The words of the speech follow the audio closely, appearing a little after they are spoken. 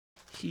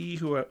he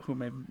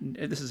whom I...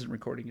 This isn't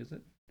recording, is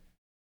it?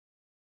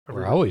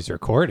 We're always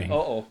recording.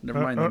 Oh, never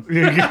mind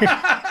then.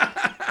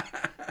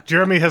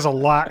 Jeremy has a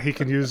lot he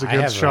can use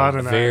against Sean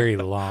and I. I have a very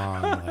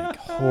long,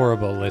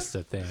 horrible list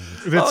of things.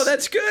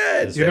 That's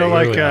good. You know,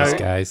 like,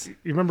 guys. You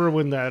remember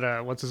when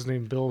that, what's his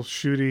name, Bill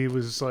Schuette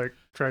was, like,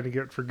 trying to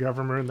get for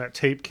governor, and that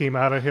tape came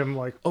out of him,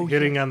 like,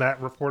 hitting on that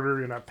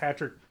reporter in a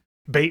Patrick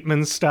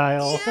Bateman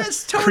style.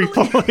 Yes, totally.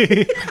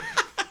 Creepily.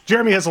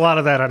 Jeremy has a lot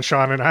of that on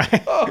Sean and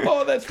I.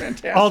 Oh, that's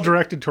fantastic. All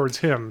directed towards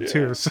him,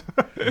 too. So.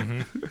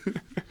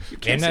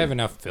 And I have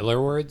enough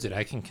filler words that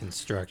I can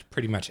construct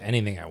pretty much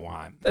anything I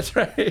want. That's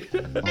right.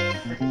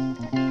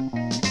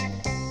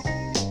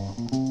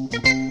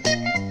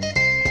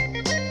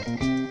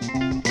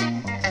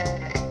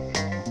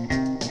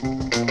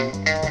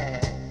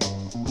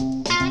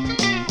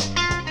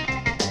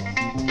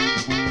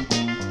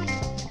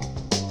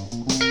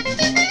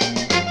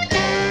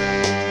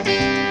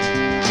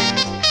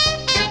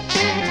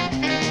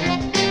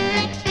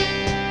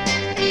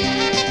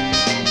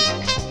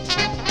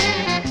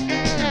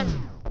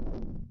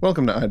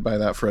 Welcome to I'd Buy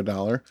That for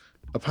 $1,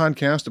 a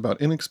podcast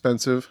about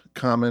inexpensive,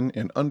 common,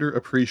 and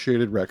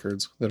underappreciated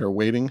records that are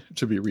waiting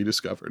to be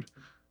rediscovered.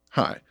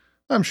 Hi,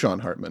 I'm Sean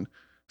Hartman,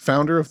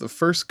 founder of the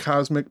First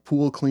Cosmic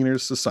Pool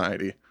Cleaners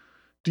Society.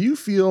 Do you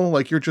feel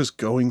like you're just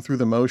going through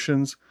the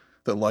motions,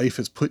 that life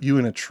has put you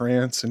in a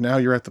trance and now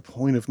you're at the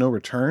point of no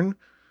return?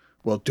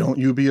 Well, don't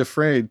you be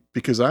afraid,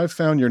 because I've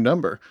found your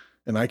number,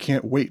 and I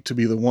can't wait to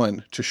be the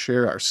one to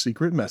share our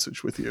secret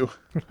message with you.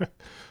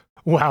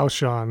 Wow,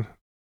 Sean.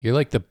 You're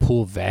like the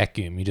pool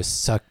vacuum. You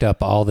just sucked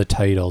up all the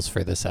titles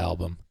for this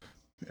album.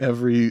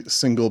 Every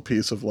single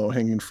piece of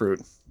low-hanging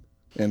fruit,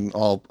 and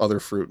all other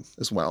fruit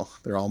as well.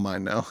 They're all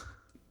mine now.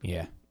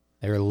 Yeah,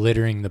 they're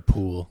littering the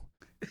pool.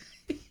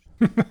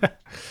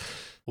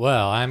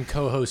 Well, I'm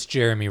co-host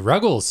Jeremy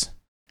Ruggles,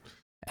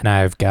 and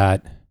I've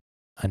got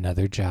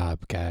another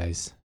job,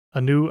 guys.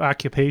 A new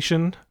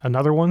occupation?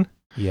 Another one?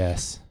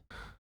 Yes.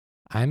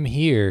 I'm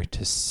here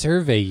to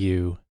survey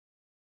you,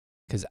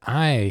 because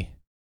I'm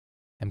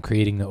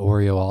creating the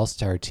Oreo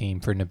All-Star team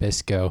for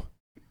Nabisco.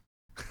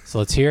 So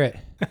let's hear it.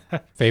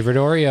 Favorite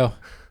Oreo?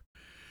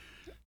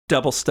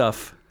 Double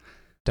stuff.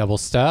 Double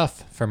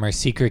stuff from our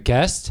secret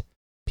guest,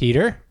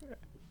 Peter.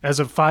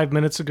 As of 5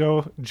 minutes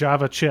ago,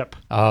 Java chip.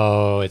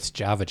 Oh, it's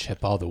Java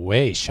chip all the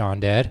way, Sean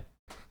Dad.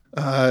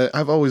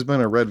 I've always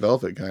been a red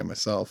velvet guy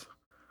myself.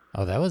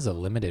 Oh, that was a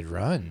limited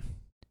run.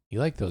 You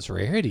like those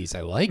rarities.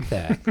 I like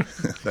that.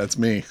 That's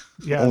me.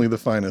 Yeah. Only the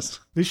finest.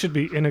 These should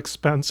be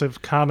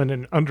inexpensive, common,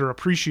 and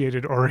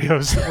underappreciated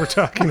Oreos that we're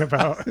talking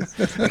about.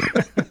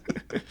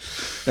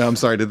 Yeah, I'm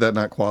sorry, did that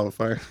not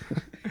qualify?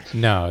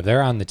 No,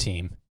 they're on the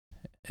team.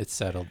 It's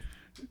settled.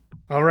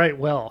 All right,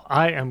 well,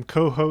 I am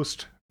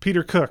co-host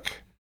Peter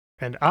Cook,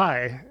 and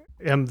I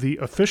am the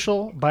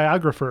official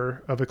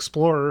biographer of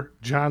explorer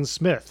John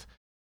Smith.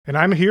 And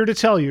I'm here to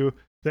tell you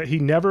that he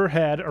never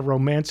had a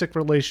romantic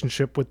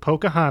relationship with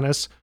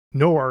Pocahontas,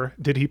 nor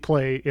did he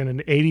play in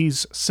an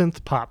 80s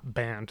synth pop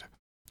band.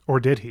 Or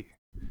did he?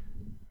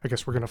 I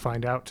guess we're going to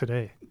find out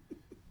today.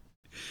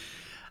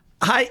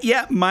 Hi,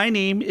 my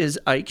name is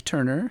Ike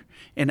Turner,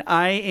 and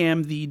I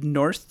am the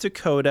North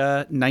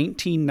Dakota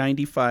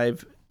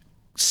 1995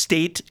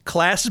 State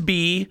Class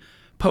B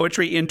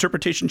Poetry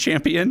Interpretation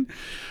Champion,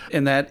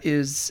 and that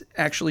is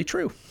actually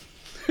true.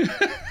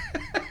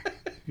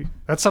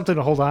 That's something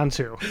to hold on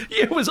to.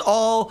 It was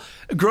all,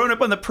 growing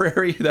up on the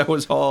prairie, that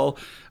was all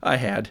I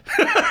had.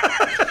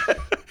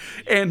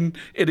 And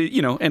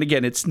and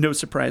again, it's no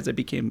surprise I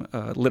became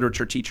a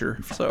literature teacher.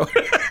 So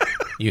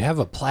You have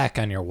a plaque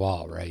on your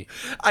wall, right?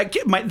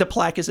 The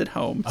plaque is at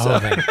home. Oh,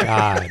 thank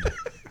God.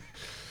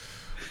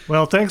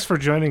 Well, thanks for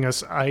joining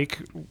us, Ike.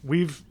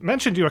 We've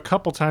mentioned you a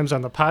couple times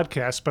on the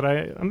podcast, but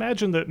I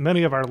imagine that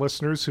many of our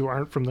listeners who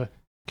aren't from the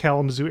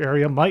Kalamazoo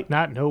area might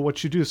not know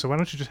what you do. So why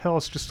don't you just tell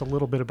us just a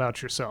little bit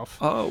about yourself?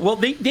 Well,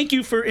 thank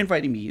you for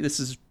inviting me. This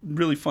is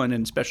really fun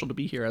and special to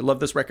be here. I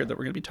love this record that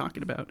we're going to be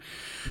talking about.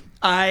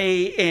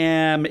 I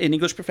am an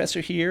English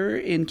professor here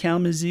in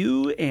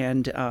Kalamazoo,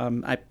 and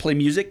I play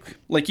music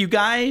like you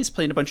guys,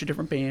 play in a bunch of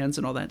different bands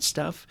and all that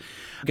stuff.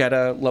 Got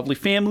a lovely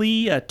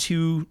family,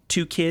 two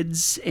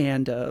kids,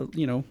 and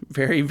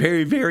very,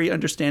 very, very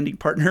understanding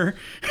partner.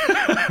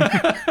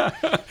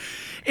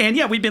 And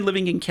yeah, we've been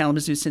living in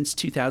Kalamazoo since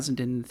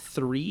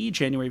 2003,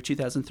 January of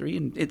 2003,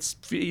 and it's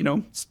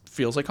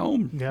feels like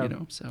home. Yeah.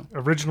 So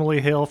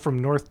Originally hail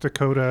from North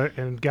Dakota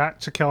and got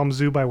to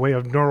Kalamazoo by way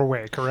of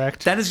Norway,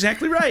 correct? that is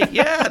exactly right.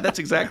 Yeah, that's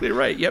exactly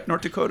right. Yep,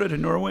 North Dakota to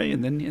Norway,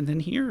 and then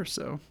here.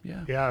 So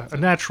yeah, Yeah, a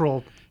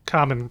natural,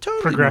 common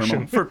totally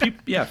progression.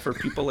 normal. For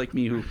people like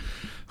me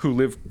who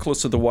live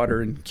close to the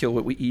water and kill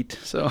what we eat.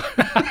 So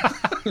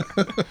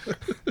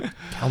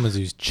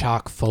Kalamazoo's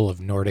chock full of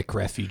Nordic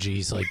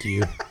refugees like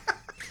you.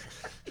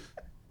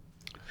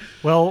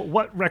 Well,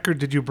 what record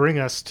did you bring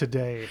us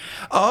today?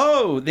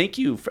 Oh, thank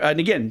you. And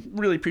again,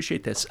 really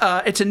appreciate this.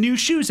 It's a new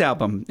Shoes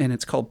album, and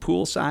it's called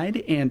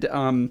Poolside.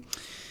 And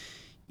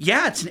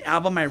Yeah, it's an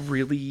album I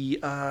really,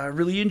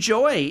 really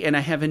enjoy, and I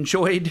have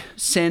enjoyed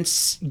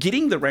since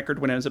getting the record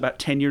when I was about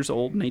 10 years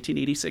old.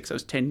 1986, I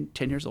was 10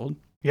 years old.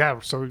 Yeah,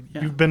 so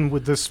you've been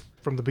with this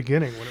from the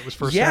beginning when it was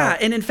first Yeah,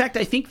 out. and in fact,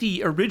 I think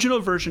the original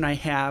version I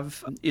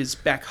have is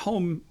back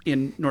home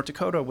in North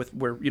Dakota,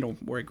 where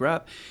I grew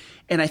up,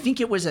 and I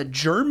think it was a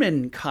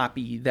German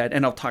copy that,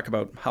 and I'll talk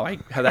about how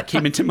that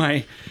came into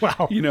my,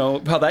 Wow.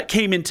 how that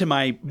came into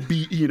my,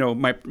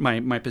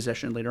 my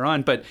possession later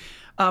on, but.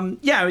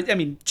 Yeah, I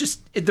mean,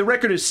 just the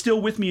record is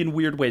still with me in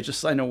weird ways.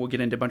 Just I know we'll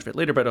get into a bunch of it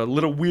later, but a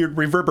little weird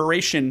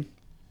reverberation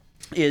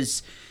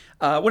is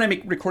when I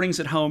make recordings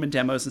at home and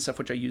demos and stuff,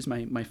 which I use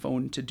my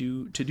phone to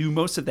do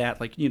most of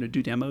that, like do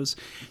demos.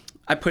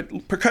 I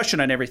put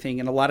percussion on everything,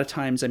 and a lot of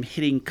times I'm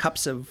hitting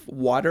cups of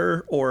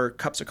water or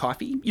cups of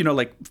coffee,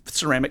 like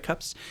ceramic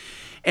cups,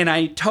 and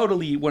I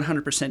totally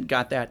 100%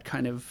 got that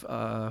kind of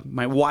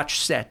my watch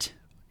set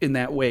in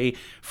that way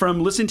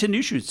from listening to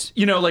New Shoes,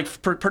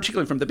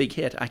 particularly from the big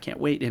hit, I Can't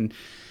Wait. And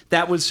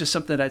that was just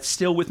something that's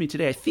still with me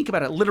today. I think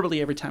about it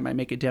literally every time I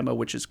make a demo,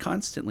 which is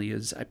constantly,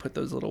 is I put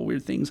those little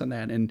weird things on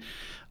that. And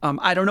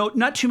I don't know,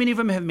 not too many of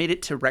them have made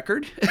it to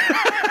record,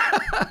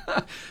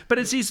 but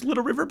it's these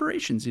little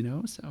reverberations,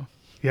 so.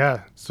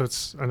 Yeah, so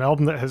it's an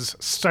album that has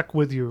stuck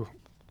with you.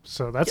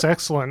 So that's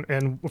excellent.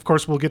 And of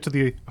course, we'll get to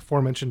the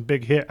aforementioned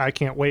big hit, I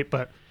Can't Wait,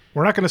 but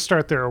we're not going to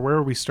start there. Where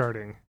are we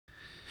starting?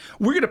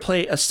 We're going to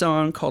play a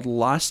song called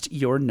Lost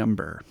Your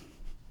Number.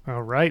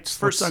 All right.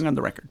 First song on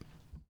the record.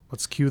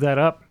 Let's cue that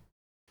up.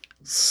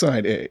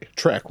 Side A,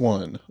 track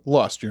 1,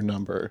 Lost Your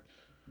Number.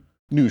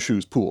 New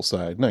Shoes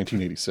Poolside,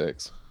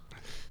 1986.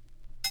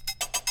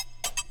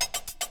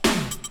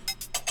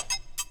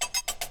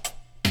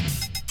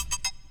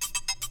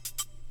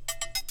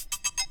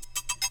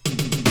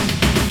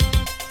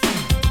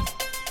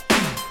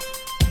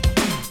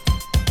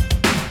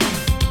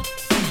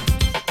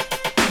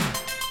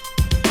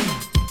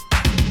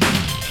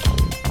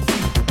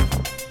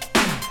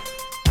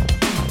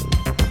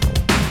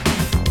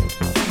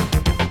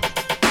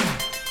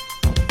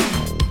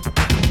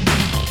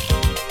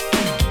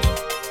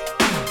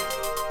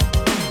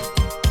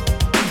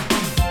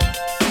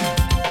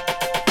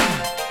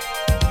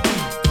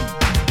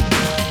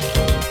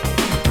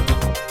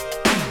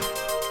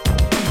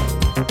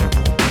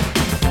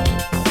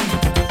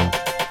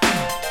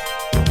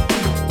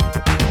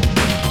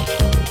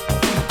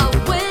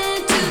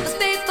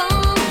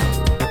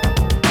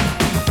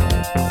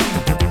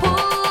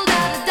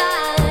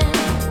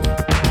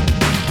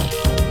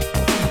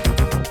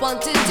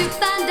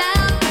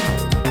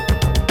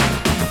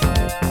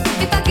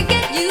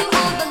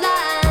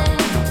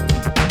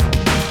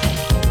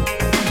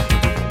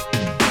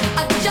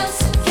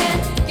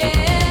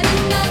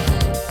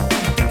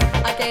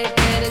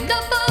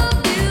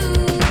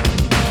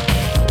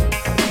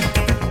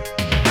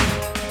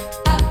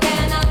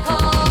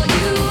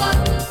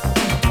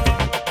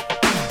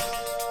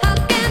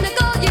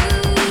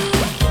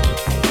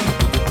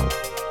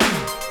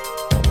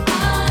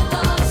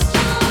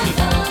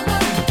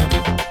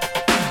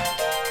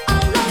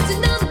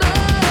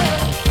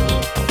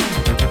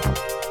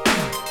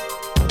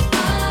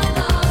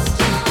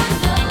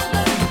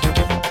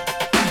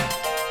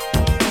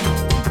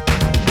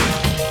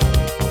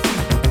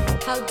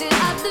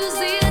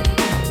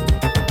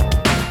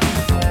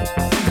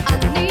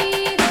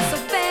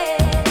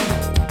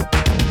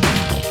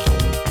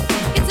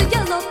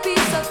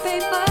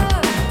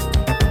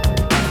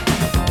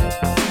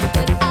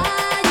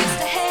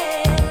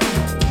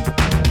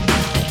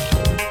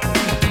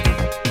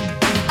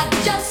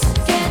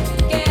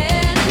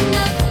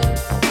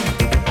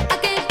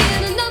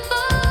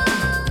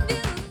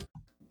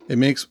 It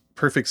makes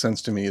perfect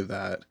sense to me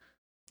that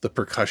the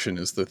percussion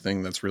is the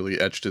thing that's really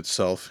etched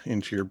itself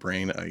into your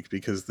brain, Ike,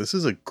 because this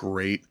is a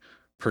great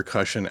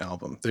percussion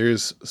album.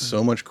 There's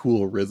so much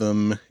cool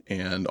rhythm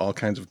and all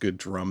kinds of good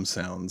drum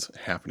sounds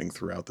happening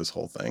throughout this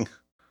whole thing.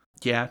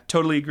 Yeah,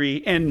 totally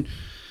agree. And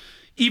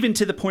even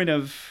to the point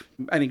of,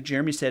 I think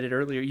Jeremy said it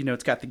earlier,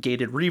 it's got the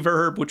gated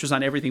reverb, which was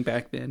on everything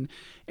back then,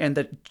 and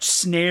the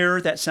snare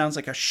that sounds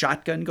like a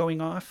shotgun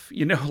going off,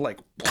 like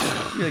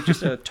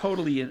just a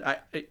totally,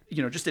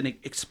 just an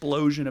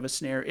explosion of a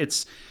snare.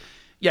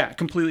 I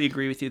completely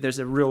agree with you. There's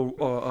a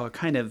real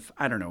kind of,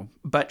 I don't know,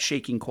 butt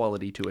shaking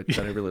quality to it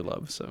that I really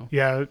love. So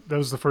yeah, that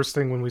was the first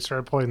thing when we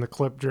started playing the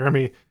clip.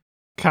 Jeremy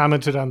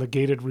commented on the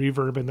gated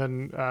reverb, and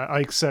then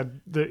Ike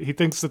said that he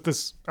thinks that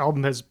this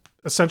album has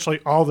essentially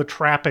all the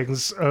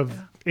trappings of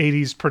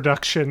 80s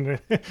production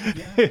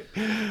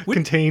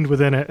contained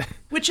within it,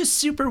 which is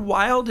super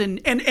wild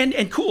and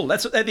cool. I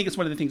think it's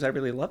one of the things I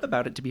really love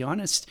about it, to be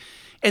honest.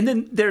 And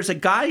then there's a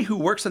guy who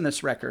works on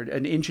this record,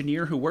 an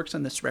engineer who works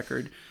on this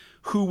record,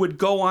 who would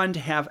go on to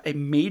have a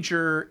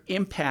major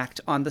impact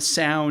on the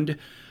sound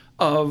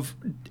of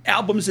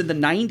albums in the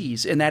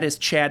 90s, and that is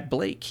Chad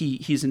Blake.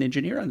 He's an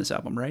engineer on this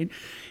album, right?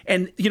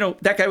 And,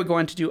 that guy would go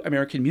on to do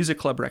American Music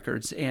Club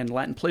records and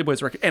Latin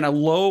Playboys records and a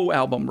Low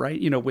album, right?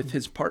 With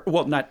his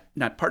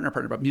not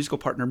partner, but musical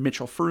partner,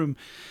 Mitchell Froom.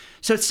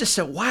 So it's just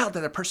so wild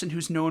that a person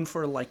who's known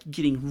for like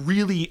getting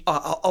really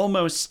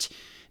almost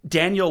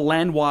Daniel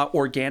Lanois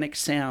organic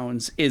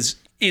sounds is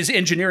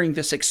engineering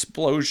this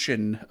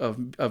explosion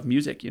of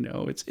music.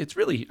 It's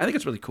really, I think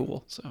it's really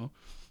cool. So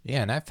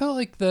yeah, and I felt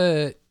like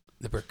the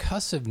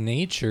percussive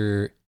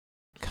nature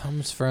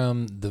comes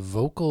from the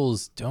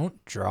vocals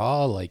don't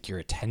draw like your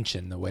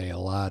attention the way a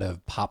lot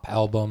of pop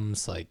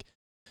albums, like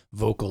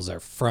vocals are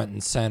front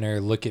and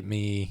center. Look at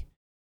me,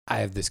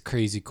 I have this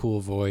crazy cool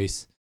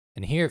voice.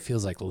 And here it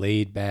feels like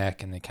laid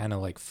back, and they kind of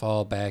like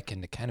fall back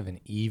into kind of an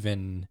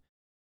even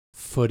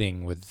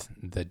footing with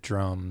the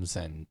drums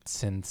and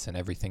synths and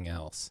everything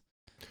else,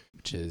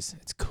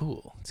 it's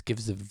cool. It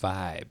gives a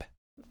vibe.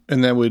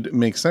 And that would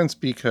make sense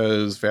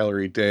because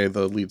Valerie Day,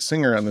 the lead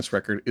singer on this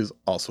record, is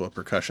also a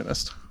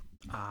percussionist.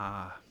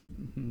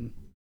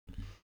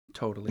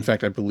 Totally. In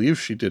fact, I believe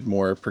she did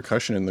more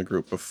percussion in the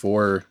group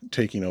before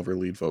taking over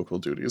lead vocal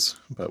duties.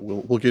 But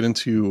we'll get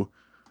into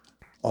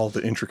all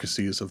the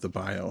intricacies of the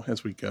bio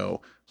as we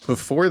go.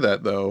 Before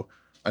that, though,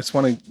 I just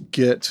want to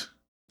get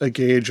a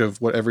gauge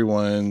of what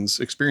everyone's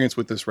experience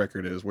with this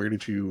record is. Where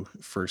did you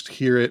first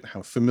hear it?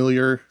 How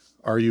familiar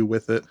are you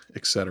with it,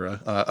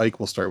 etc.? Ike,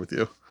 we'll start with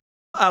you.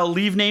 I'll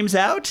leave names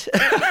out,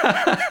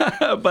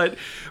 but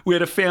we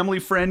had a family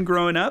friend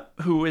growing up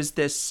who was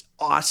this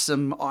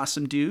awesome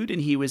dude, and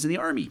he was in the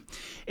Army.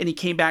 And he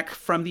came back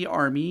from the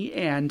Army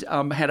and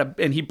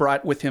and he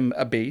brought with him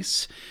a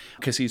bass,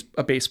 because he's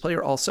a bass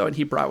player also, and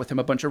he brought with him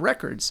a bunch of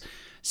records.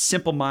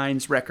 Simple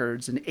Minds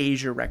records and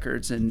Asia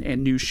records and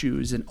New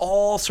Shoes and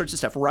all sorts of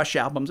stuff, Rush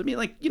albums. I mean,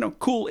 like,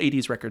 cool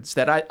 80s records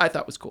that I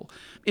thought was cool.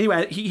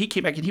 Anyway, he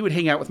came back and he would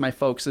hang out with my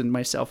folks and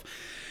myself.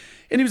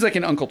 And he was like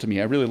an uncle to me.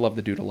 I really love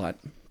the dude a lot.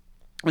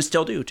 I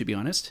still do, to be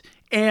honest.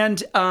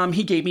 And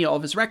he gave me all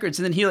of his records.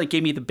 And then he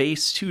gave me the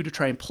bass too to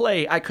try and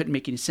play. I couldn't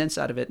make any sense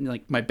out of it.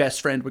 And my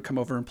best friend would come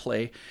over and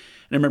play. And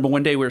I remember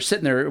one day we were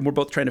sitting there and we're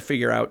both trying to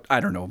figure out,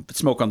 I don't know,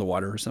 Smoke on the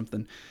Water or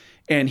something.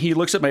 And he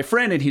looks at my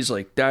friend and he's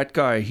like, "That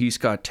guy, he's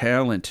got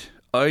talent.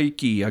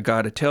 Ike, I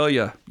gotta tell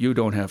you, you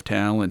don't have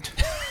talent."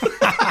 And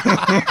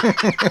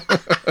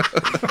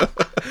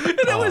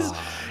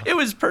it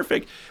was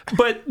perfect.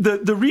 But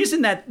the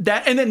reason that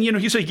and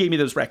then, so he gave me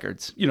those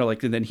records,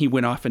 and then he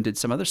went off and did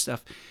some other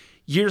stuff.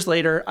 Years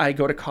later, I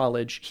go to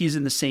college. He's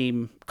in the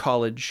same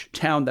college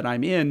town that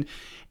I'm in.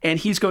 And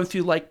he's going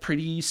through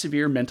pretty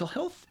severe mental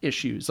health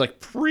issues,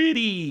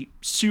 pretty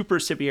super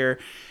severe.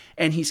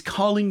 And he's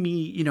calling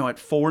me, at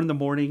 4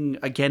 a.m.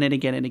 again and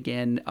again and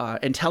again,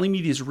 and telling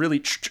me these really,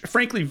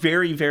 frankly,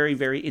 very, very,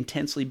 very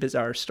intensely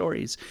bizarre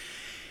stories.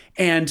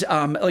 And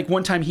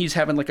one time he's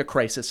having a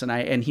crisis,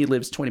 and he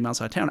lives 20 miles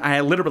out of town.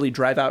 I literally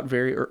drive out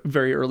very,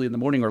 very early in the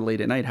morning or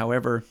late at night,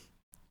 however,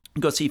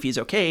 go see if he's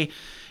okay.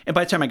 And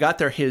by the time I got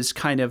there, his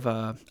kind of,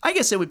 I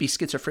guess it would be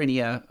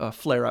schizophrenia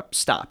flare-up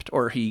stopped,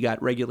 or he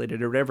got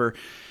regulated or whatever.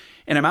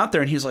 And I'm out there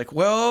and he's like,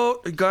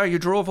 "Well, guy, you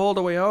drove all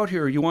the way out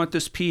here. You want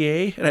this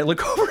PA?" And I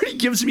look over and he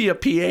gives me a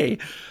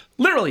PA.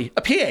 Literally,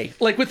 a PA,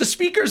 with the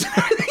speakers and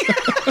everything.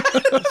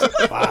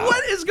 Wow.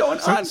 What is going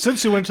on?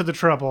 Since you went to the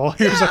trouble,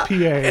 here's a PA.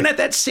 And at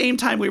that same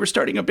time, we were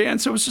starting a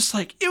band. So it was just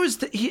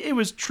it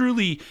was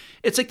truly,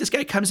 it's like this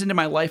guy comes into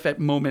my life at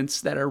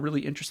moments that are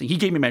really interesting. He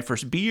gave me my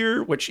first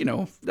beer, which,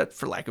 that,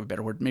 for lack of a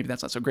better word, maybe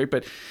that's not so great,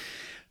 but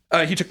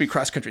he took me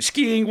cross-country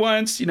skiing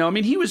once.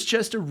 He was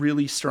just a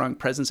really strong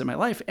presence in my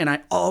life. And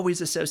I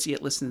always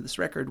associate listening to this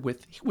record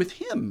with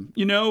him,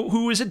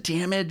 who is a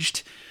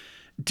damaged,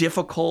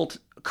 difficult,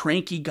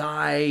 cranky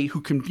guy who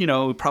can,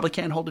 probably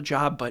can't hold a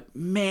job. But,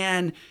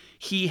 man,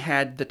 he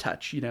had the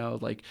touch, we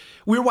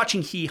were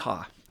watching Hee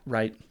Haw,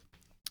 right?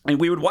 And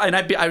we would, and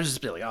I was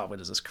just like, "Oh, what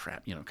is this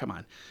crap? Come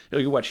on."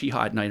 We could watch Hee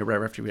Haw at night or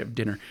whatever after we have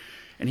dinner.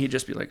 And he'd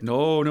just be like,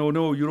 no,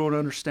 you don't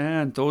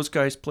understand. Those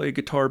guys play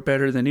guitar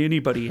better than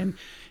anybody. And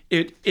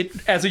it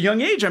as a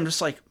young age, I'm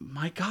just like,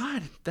 my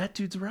God, that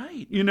dude's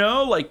right.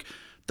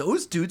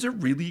 Those dudes are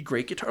really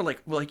great guitar.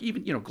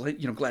 Even,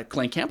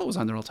 Glenn Campbell was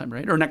on there all the time,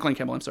 right? Or not Glenn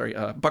Campbell, I'm sorry.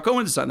 Buck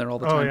Owens is on there all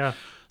the time. Oh, yeah.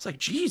 It's like,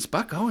 geez,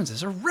 Buck Owens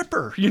is a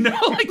ripper,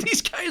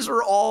 these guys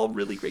are all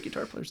really great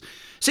guitar players.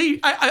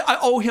 See, I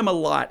owe him a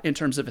lot in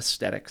terms of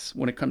aesthetics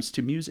when it comes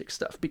to music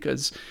stuff,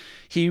 because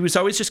he was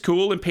always just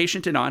cool and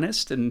patient and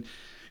honest and,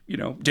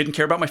 didn't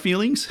care about my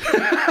feelings.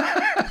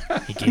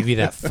 He gave you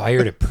that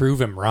fire to prove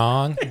him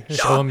wrong,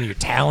 show him you're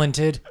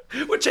talented.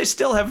 Which I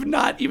still have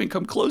not even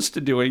come close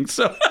to doing,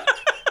 so...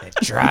 It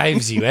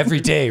drives you every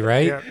day,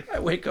 right? Yeah. I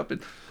wake up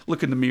and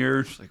look in the mirror,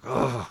 it's like,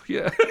 oh,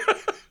 yeah.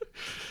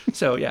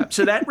 So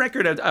that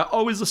record, I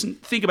always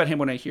think about him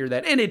when I hear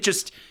that. And it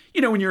just,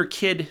 when you're a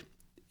kid,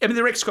 the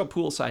record's called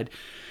Poolside.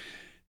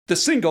 The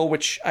single,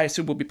 which I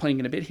assume we'll be playing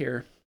in a bit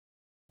here,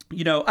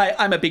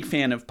 I'm a big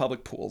fan of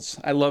public pools.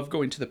 I love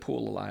going to the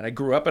pool a lot. I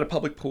grew up at a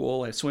public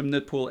pool. I swim in the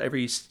pool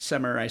every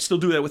summer. I still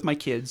do that with my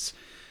kids.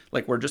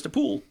 Like we're just a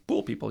pool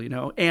people, you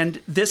know.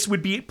 And this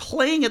would be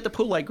playing at the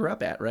pool I grew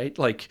up at, right?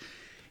 Like,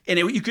 and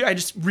I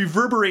just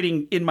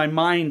reverberating in my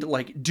mind,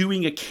 like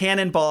doing a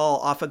cannonball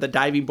off of the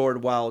diving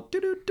board while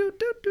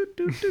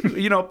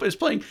you know, it's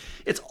playing.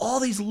 It's all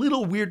these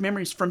little weird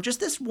memories from just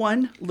this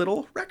one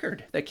little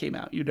record that came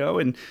out, you know.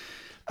 And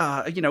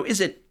you know,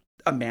 is it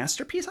a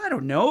masterpiece? I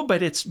don't know,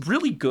 but it's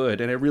really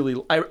good, and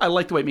I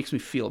like the way it makes me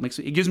feel.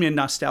 It gives me a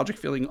nostalgic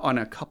feeling on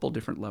a couple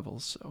different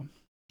levels. So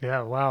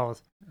yeah, wow,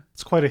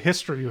 it's quite a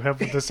history you have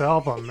with this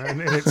album,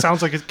 and it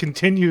sounds like it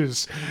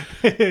continues.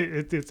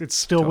 It's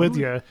still with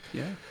you.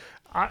 Yeah.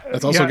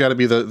 That's also got to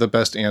be the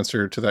best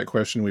answer to that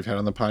question we've had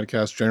on the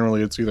podcast.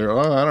 Generally, it's either,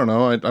 oh, I don't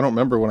know, I don't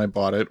remember when I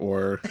bought it,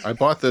 or I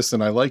bought this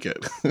and I like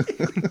it.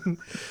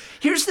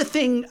 Here's the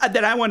thing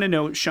that I want to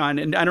know, Sean,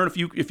 and I don't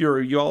know if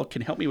you all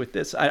can help me with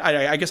this.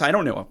 I guess I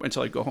don't know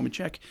until I go home and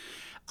check.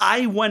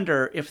 I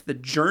wonder if the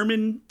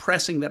German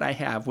pressing that I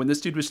have when this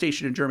dude was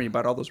stationed in Germany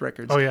bought all those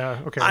records. Oh yeah,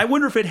 okay. I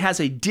wonder if it has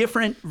a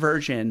different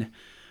version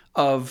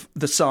of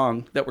the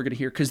song that we're going to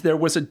hear, because there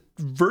was a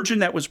version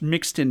that was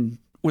mixed in.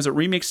 Was it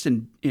remixed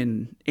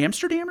in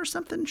Amsterdam or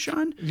something,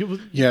 Sean?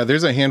 Yeah,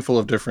 there's a handful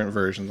of different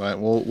versions.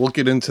 We'll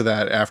get into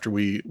that after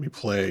we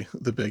play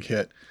the big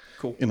hit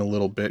in a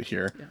little bit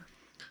here. Yeah.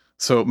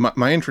 So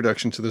my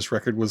introduction to this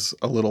record was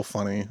a little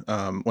funny.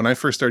 When I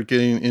first started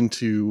getting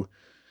into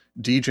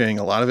DJing,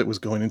 a lot of it was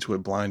going into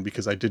it blind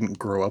because I didn't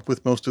grow up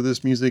with most of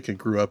this music. I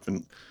grew up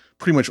in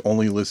pretty much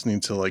only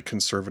listening to like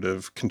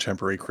conservative,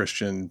 contemporary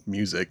Christian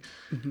music.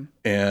 Mm-hmm.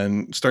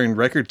 And starting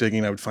record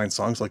digging, I would find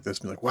songs like this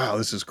and be like, wow,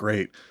 this is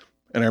great.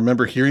 And I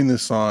remember hearing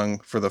this song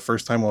for the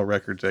first time while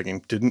record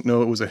digging. Didn't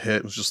know it was a hit.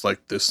 It was just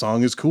like, this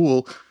song is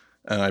cool.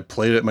 And I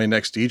played it at my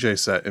next DJ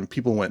set and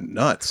people went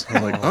nuts.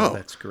 I'm like, oh,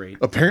 that's great.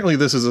 Apparently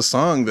this is a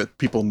song that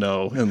people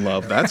know and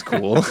love. That's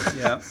cool.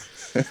 Yeah.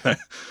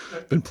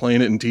 I've been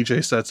playing it in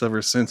DJ sets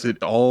ever since.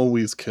 It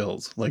always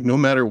kills. Like no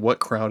matter what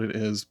crowd it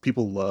is,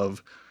 people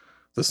love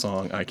the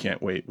song I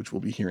Can't Wait, which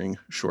we'll be hearing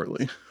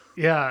shortly.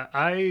 Yeah,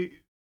 I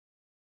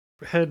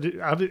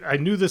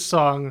knew this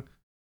song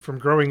from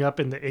growing up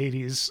in the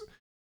 80s.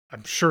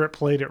 I'm sure it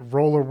played at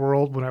Roller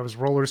World when I was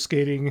roller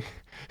skating.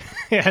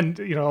 And,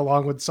 you know,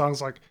 along with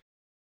songs like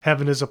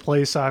Heaven is a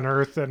Place on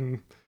Earth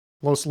and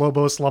Los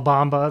Lobos La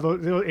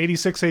Bamba,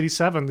 86,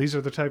 87, these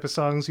are the type of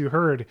songs you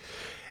heard.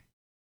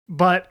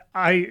 But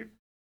I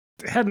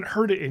hadn't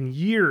heard it in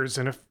years.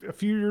 And a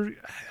few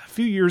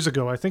years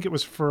ago, I think it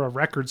was for a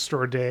record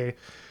store day,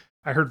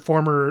 I heard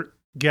former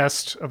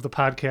guest of the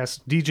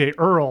podcast, DJ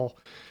Earl,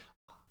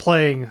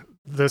 playing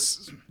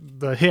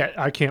the hit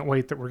I Can't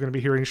Wait that we're going to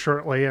be hearing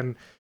shortly. And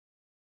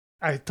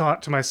I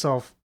thought to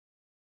myself,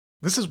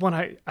 this is one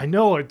I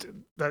know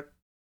that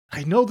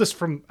I know this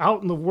from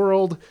out in the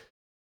world.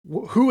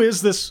 Who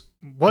is this?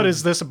 What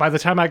is this? By the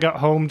time I got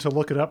home to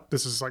look it up,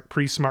 this is like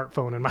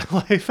pre-smartphone in my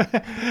life.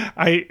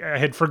 I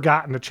had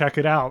forgotten to check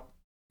it out.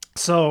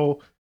 So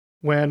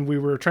when we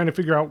were trying to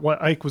figure out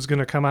what Ike was going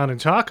to come out and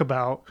talk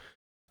about,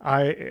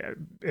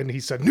 and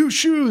he said New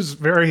Shoes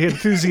very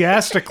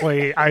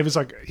enthusiastically. I was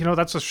like, you know,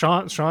 that's a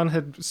Sean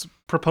had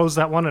proposed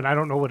that one, and I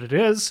don't know what it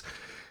is.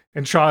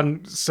 And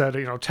Sean said,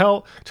 you know,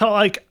 tell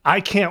Ike I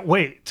can't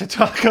wait to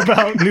talk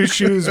about New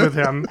Shoes with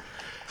him.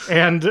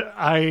 And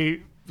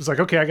I was like,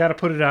 okay, I got to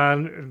put it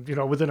on. And, you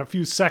know, within a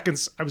few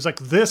seconds, I was like,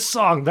 this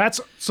song, this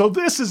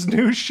is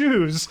New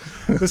Shoes,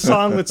 the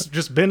song that's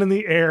just been in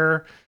the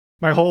air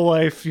my whole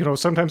life. You know,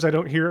 sometimes I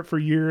don't hear it for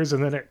years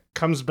and then it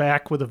comes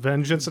back with a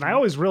vengeance. And I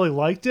always really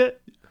liked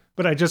it,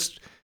 but I just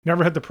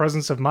never had the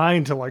presence of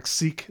mind to like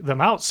seek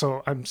them out.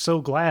 So I'm so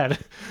glad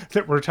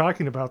that we're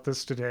talking about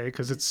this today,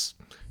 because it's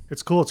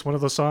cool. It's one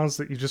of those songs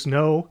that you just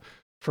know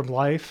from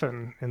life,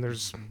 and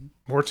there's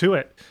more to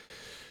it.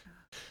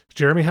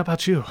 Jeremy, how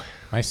about you?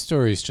 My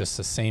story's just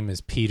the same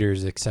as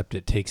Peter's, except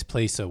it takes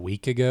place a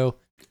week ago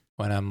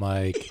when I'm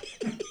like,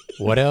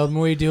 what album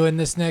are we doing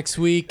this next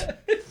week?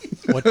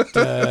 What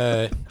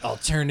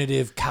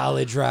alternative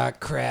college rock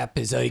crap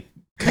is I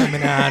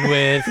coming on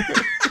with?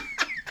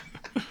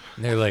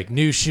 And they're like,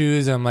 New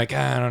Shoes. I'm like,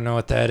 I don't know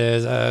what that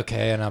is.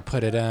 Okay, and I'll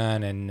put it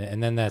on,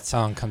 and then that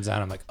song comes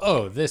on. I'm like,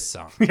 oh, this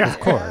song. Yeah. Of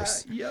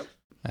course. Yep.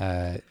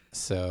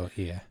 So,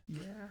 yeah.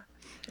 Yeah.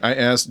 I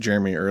asked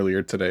Jeremy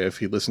earlier today if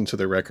he listened to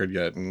the record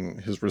yet,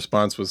 and his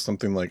response was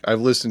something like,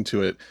 I've listened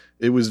to it.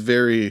 It was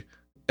very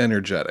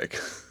energetic.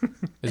 It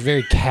was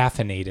very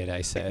caffeinated,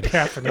 I said.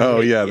 Caffeinated.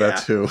 Oh, yeah,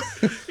 that too.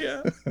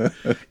 Yeah.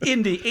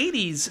 In the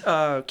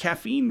 80s,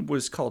 caffeine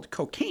was called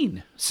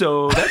cocaine.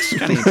 So that's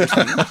kind of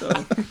interesting.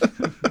 So.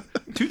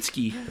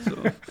 Tootski.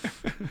 So.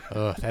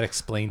 Oh, that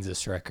explains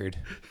this record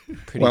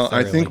pretty well,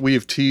 thoroughly. I think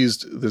we've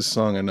teased this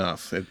song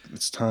enough.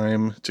 It's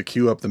time to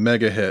cue up the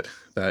mega hit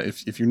that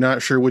if you're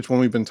not sure which one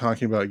we've been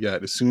talking about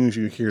yet, as soon as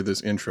you hear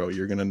this intro,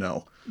 you're going to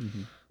know.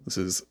 Mm-hmm. This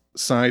is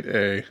Side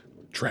A,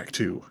 Track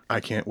 2, I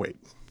Can't Wait.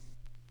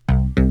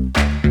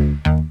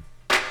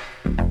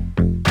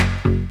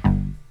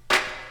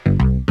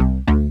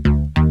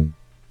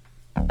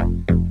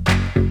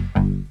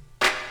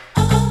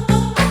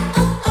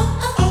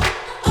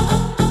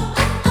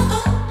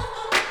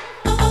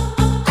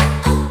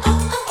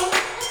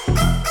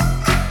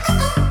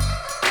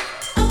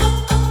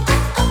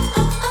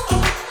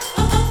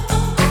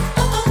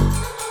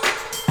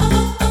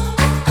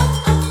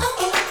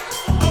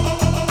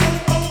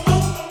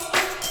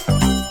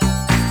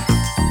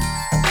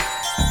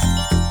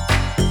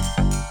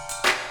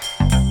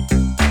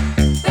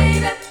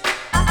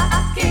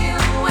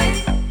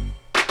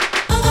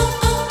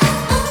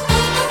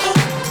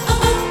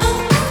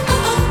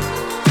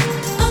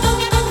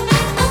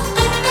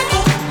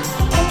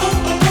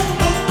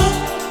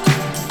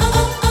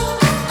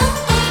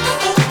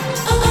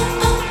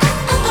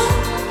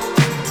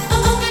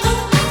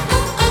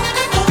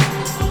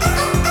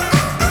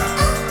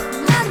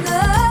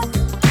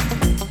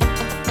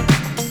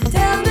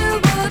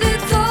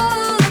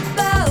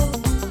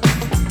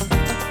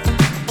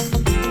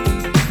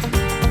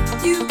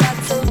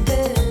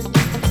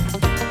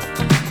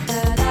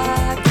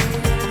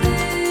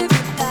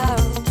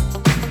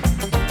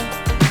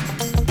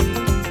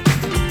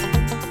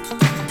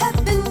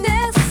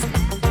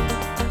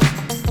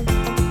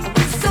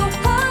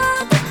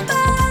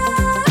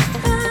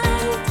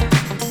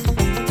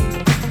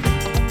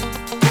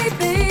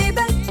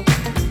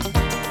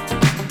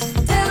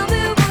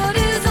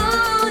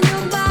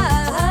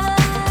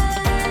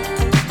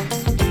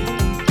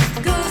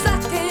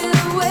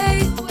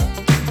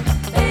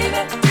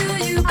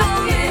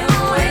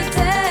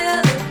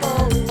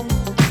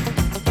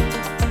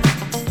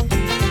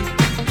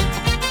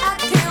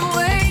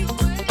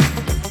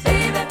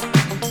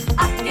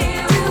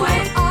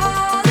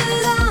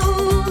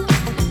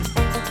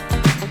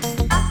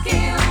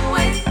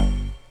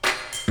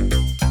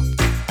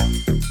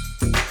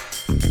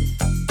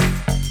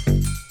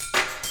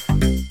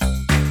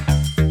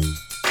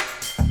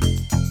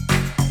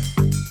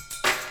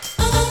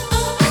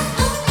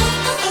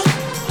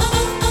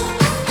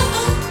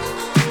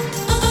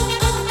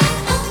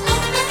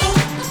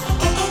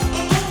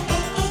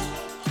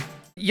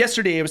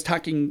 yesterday I was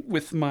talking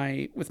with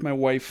my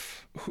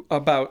wife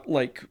about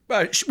like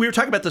we were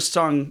talking about the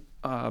song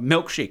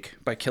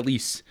Milkshake by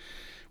Khalees,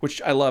 which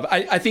I love.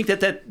 I think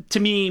that to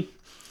me,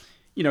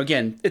 you know,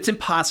 again, it's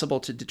impossible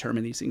to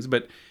determine these things,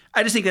 but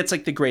I just think that's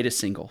like the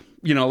greatest single,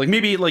 you know, like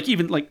maybe like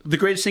even like the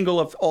greatest single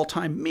of all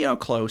time, you know,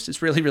 close.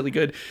 It's really, really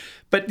good.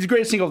 But the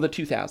greatest single of the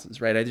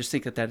 2000s, right? I just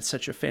think that is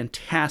such a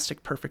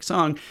fantastic, perfect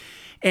song.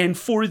 And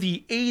for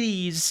the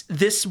 80s,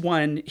 this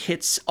one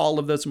hits all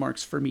of those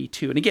marks for me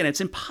too. And again,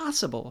 it's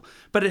impossible,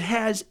 but it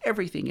has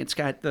everything. It's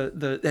got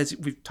the as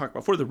we've talked about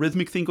before, the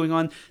rhythmic thing going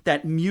on,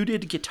 that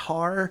muted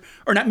guitar,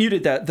 or not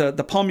muted,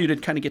 the palm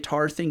muted kind of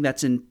guitar thing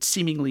that's in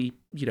seemingly,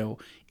 you know,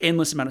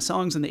 endless amount of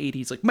songs in the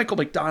 80s. Like Michael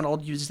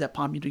McDonald uses that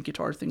palm muted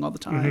guitar thing all the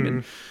time.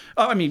 And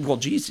I mean, well,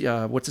 geez,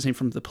 what's his name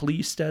from The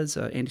Police does,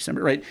 Andy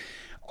Samberg, right?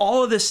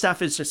 All of this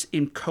stuff is just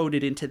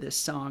encoded into this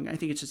song. I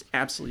think it's just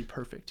absolutely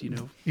perfect, you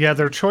know? Yeah,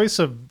 their choice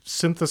of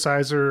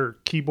synthesizer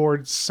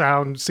keyboard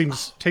sound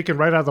seems taken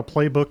right out of the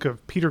playbook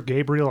of Peter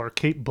Gabriel or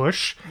Kate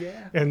Bush.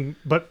 Yeah.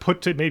 But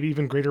put to maybe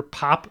even greater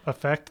pop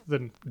effect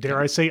than, dare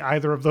I say,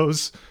 either of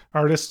those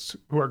artists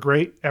who are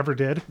great ever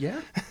did.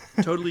 Yeah,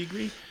 totally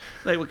agree.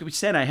 Like what we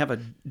said, I have a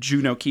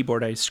Juno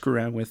keyboard I screw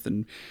around with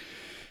and,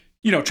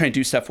 you know, try and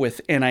do stuff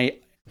with. And I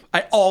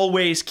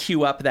always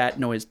cue up that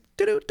noise.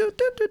 Like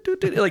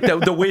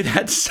the way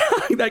that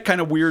song, that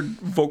kind of weird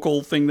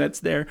vocal thing that's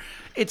there.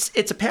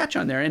 It's a patch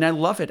on there, and I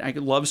love it. I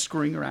love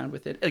screwing around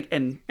with it.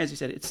 And as you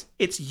said,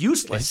 it's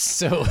useless. It's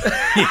so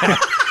yeah.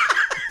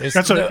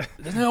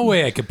 There's no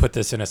way I could put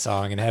this in a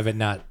song and have it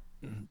not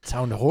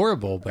sound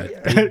horrible,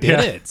 but they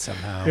did it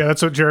somehow. Yeah,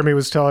 that's what Jeremy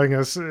was telling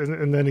us.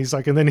 And then he's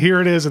like, and then here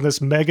it is in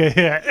this mega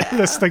hit,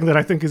 this thing that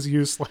I think is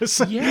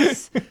useless.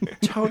 Yes,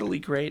 totally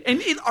great.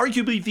 And it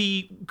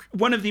arguably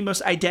one of the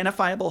most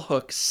identifiable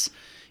hooks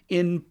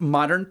in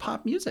modern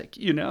pop music,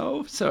 you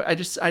know? So I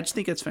just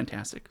think it's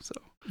fantastic. So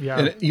yeah.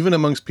 And even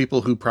amongst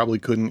people who probably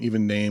couldn't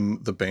even name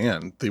the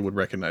band, they would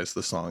recognize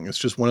the song. It's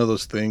just one of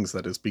those things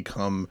that has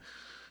become,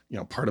 you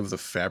know, part of the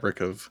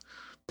fabric of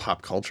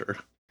pop culture.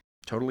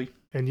 Totally.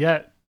 And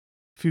yet,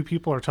 few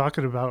people are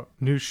talking about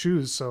New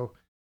Shoes. So,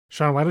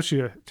 Sean, why don't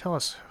you tell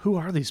us, who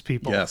are these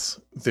people?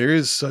 Yes, there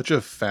is such a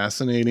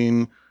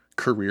fascinating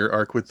career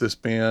arc with this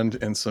band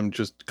and some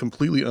just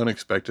completely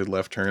unexpected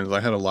left turns. I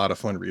had a lot of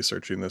fun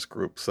researching this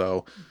group,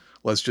 so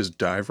let's just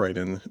dive right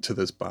into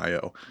this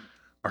bio.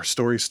 Our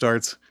story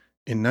starts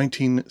in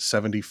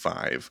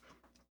 1975.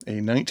 A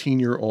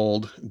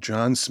 19-year-old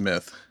John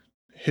Smith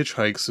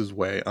hitchhikes his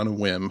way on a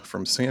whim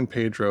from San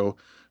Pedro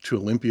to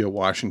Olympia,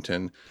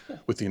 Washington,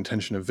 with the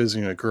intention of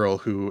visiting a girl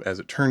who, as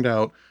it turned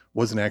out,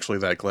 wasn't actually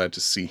that glad to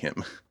see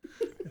him.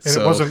 And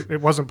it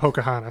wasn't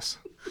Pocahontas.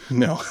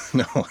 No.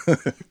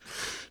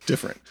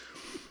 Different.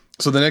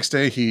 So the next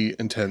day he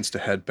intends to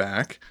head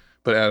back,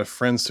 but at a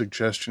friend's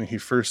suggestion, he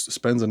first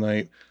spends a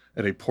night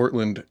at a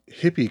Portland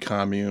hippie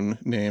commune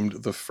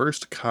named the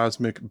First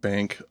Cosmic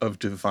Bank of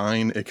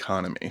Divine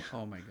Economy.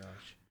 Oh my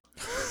gosh.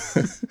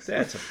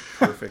 That's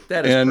perfect.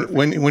 That is and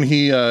perfect. when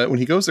he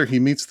goes there, he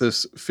meets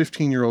this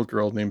 15-year-old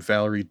girl named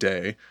Valerie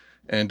Day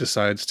and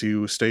decides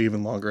to stay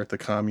even longer at the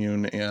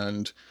commune.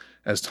 And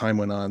as time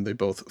went on, they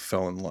both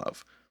fell in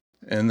love.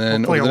 And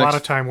then Hopefully a lot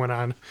of time went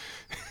on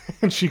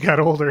and she got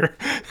older.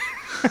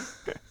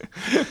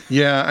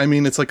 Yeah, I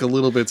mean, it's like a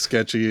little bit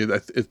sketchy.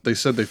 They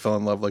said they fell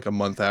in love like a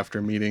month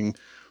after meeting.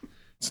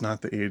 It's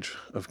not the age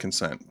of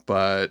consent,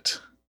 but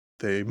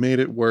they made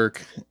it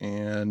work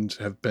and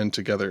have been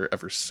together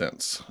ever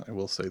since. I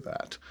will say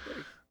that.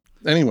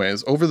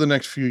 Anyways, over the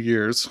next few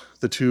years,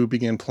 the two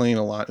began playing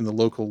a lot in the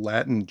local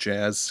Latin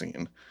jazz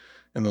scene.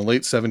 In the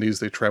late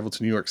 70s, they traveled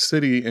to New York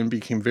City and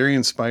became very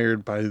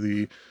inspired by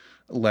the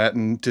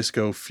Latin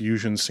disco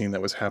fusion scene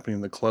that was happening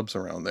in the clubs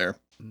around there.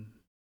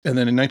 And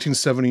then in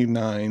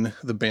 1979,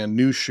 the band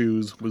New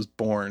Shoes was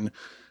born,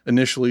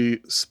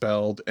 initially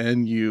spelled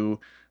NUSHOO''S,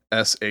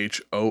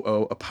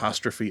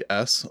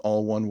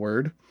 all one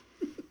word.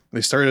 They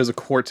started as a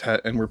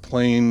quartet and were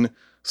playing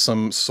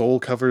some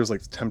soul covers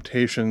like The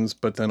Temptations,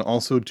 but then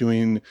also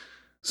doing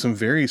some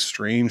very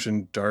strange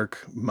and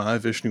dark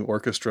Mahavishnu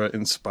Orchestra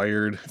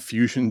inspired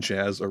fusion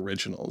jazz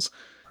originals.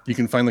 You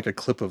can find like a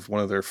clip of one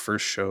of their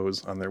first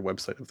shows on their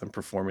website of them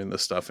performing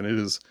this stuff, and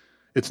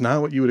it's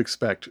not what you would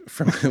expect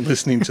from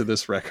listening to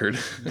this record.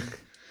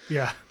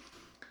 Yeah.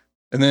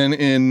 And then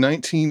in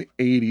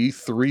 1980,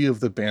 3 of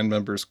the band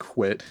members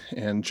quit,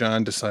 and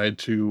John decided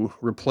to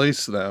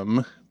replace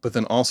them, but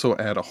then also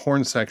add a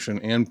horn section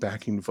and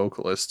backing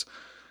vocalist.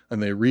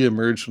 And they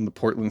reemerged from the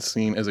Portland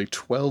scene as a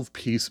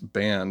 12-piece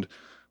band,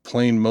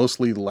 playing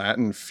mostly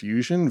Latin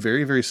fusion,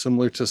 very, very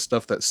similar to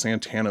stuff that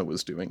Santana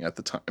was doing at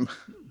the time.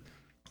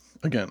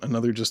 Again,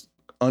 another just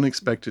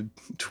unexpected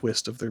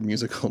twist of their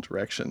musical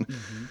direction.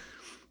 Mm-hmm.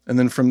 And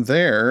then from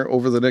there,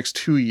 over the next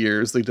 2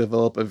 years, they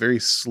develop a very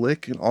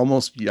slick and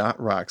almost yacht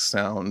rock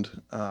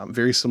sound,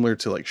 very similar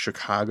to like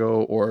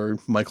Chicago or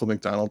Michael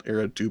McDonald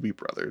era Doobie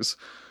Brothers.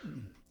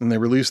 And they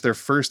released their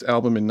first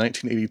album in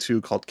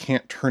 1982 called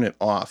Can't Turn It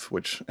Off,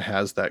 which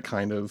has that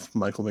kind of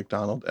Michael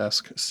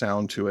McDonald-esque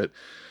sound to it.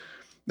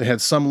 They had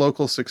some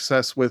local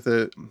success with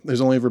it.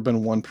 There's only ever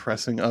been one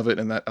pressing of it,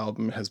 and that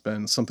album has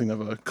been something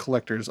of a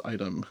collector's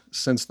item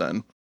since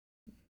then.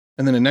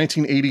 And then in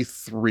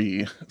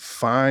 1983,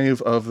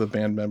 5 of the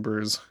band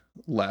members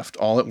left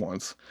all at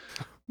once,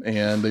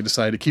 and they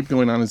decided to keep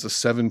going on as a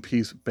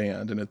 7-piece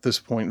band. And at this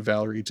point,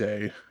 Valerie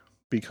Day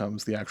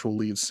becomes the actual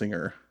lead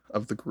singer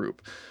of the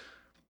group.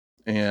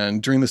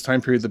 And during this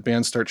time period, the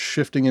band starts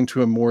shifting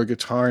into a more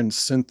guitar and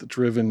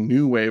synth-driven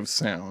new wave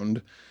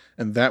sound.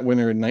 And that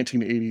winter in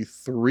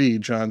 1983,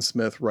 John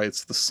Smith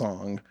writes the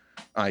song,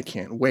 I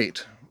Can't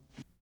Wait.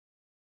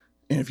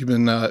 And if you've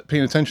been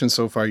paying attention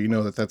so far, you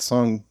know that that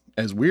song,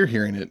 as we're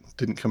hearing it,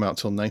 didn't come out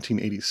till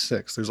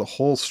 1986. There's a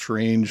whole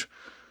strange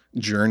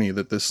journey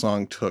that this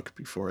song took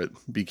before it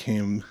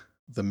became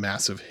the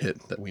massive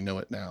hit that we know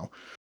it now.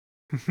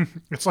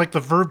 It's like the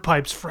Verve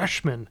Pipe's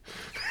Freshman.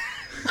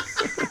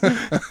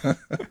 But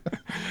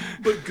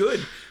good.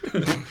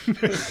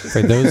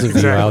 For those of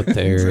you out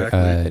there,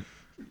 Exactly.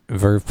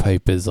 Verve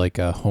Pipe is like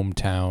a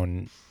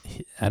hometown,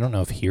 I don't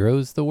know if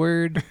hero's the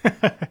word,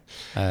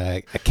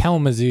 a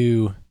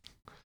Kalamazoo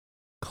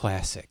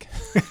classic.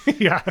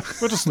 Yeah,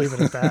 we'll just leave it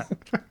at that.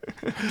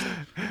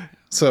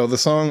 So the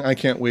song I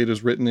Can't Wait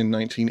is written in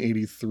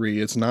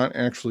 1983. It's not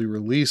actually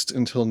released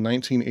until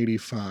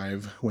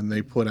 1985 when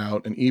they put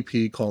out an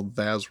EP called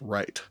Tha's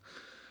Right.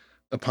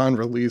 Upon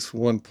release,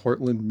 one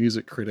Portland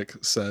music critic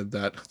said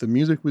that the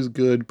music was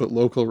good, but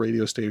local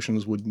radio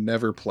stations would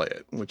never play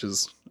it, which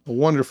is a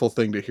wonderful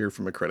thing to hear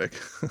from a critic.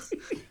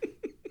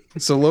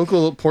 So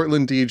local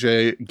Portland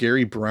DJ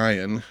Gary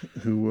Bryan,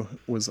 who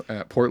was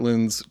at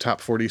Portland's top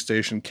 40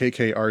 station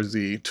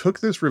KKRZ,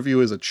 took this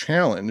review as a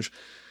challenge.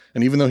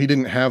 And even though he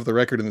didn't have the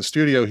record in the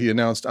studio, he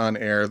announced on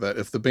air that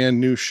if the band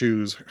New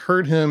Shoes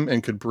heard him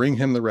and could bring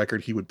him the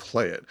record, he would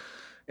play it.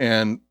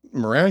 And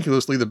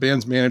miraculously, the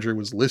band's manager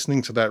was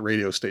listening to that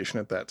radio station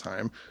at that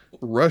time,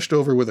 rushed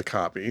over with a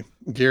copy.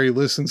 Gary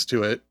listens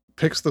to it,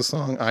 picks the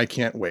song I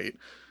Can't Wait.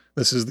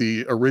 This is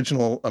the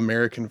original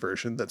American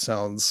version that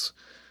sounds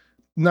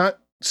not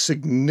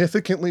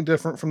significantly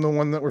different from the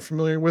one that we're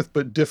familiar with,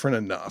 but different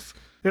enough.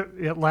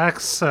 It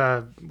lacks,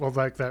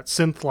 like that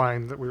synth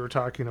line that we were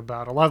talking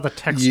about. A lot of the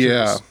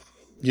textures.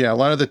 Yeah, a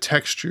lot of the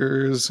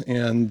textures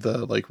and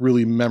the like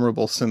really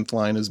memorable synth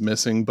line is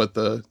missing, but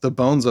the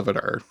bones of it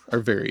are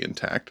very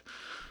intact.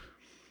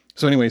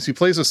 So anyways, he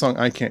plays the song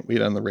I Can't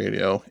Wait on the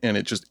radio, and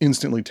it just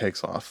instantly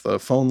takes off. The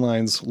phone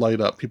lines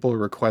light up, people are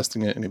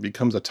requesting it, and it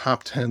becomes a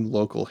top 10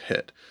 local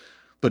hit.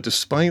 But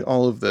despite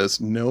all of this,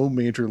 no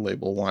major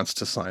label wants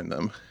to sign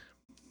them.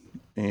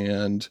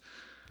 And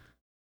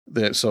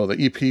so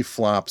the EP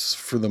flops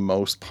for the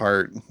most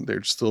part.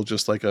 They're still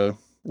just like a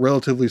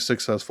relatively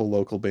successful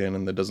local band,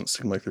 and that doesn't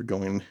seem like they're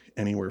going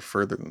anywhere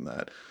further than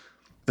that.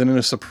 Then in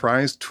a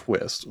surprise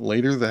twist,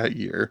 later that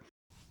year,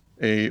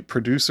 a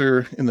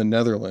producer in the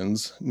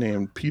Netherlands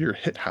named Peter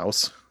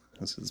Hithouse,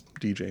 that's his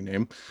DJ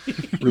name,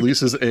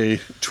 releases a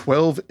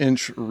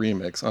 12-inch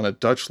remix on a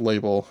Dutch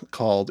label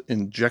called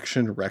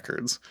Injection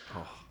Records.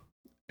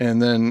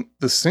 And then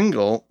the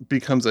single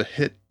becomes a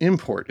hit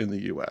import in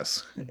the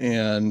US.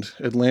 And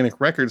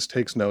Atlantic Records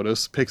takes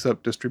notice, picks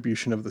up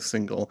distribution of the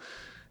single,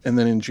 and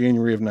then in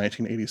January of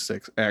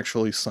 1986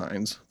 actually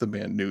signs the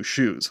band New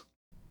Shoes.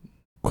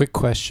 Quick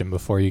question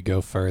before you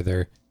go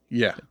further.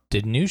 Yeah.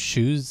 Did New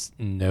Shoes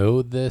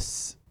know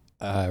this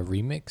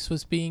remix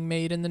was being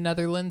made in the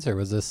Netherlands, or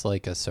was this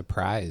like a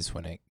surprise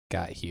when it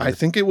got here? I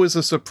think it was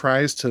a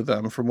surprise to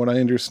them. From what I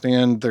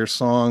understand, their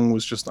song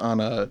was just on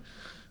a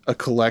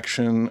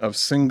collection of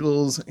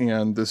singles,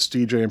 and this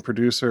DJ and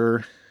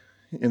producer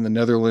in the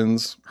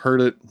Netherlands heard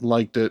it,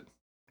 liked it,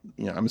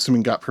 I'm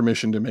assuming got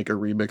permission to make a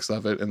remix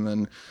of it, and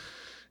then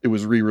it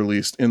was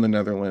re-released in the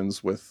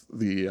Netherlands with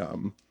the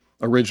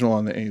original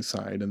on the A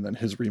side and then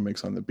his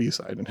remix on the B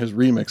side. And his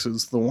remix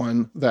is the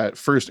one that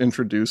first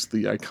introduced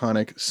the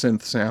iconic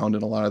synth sound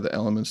and a lot of the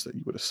elements that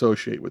you would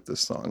associate with this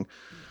song.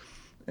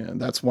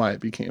 And that's why it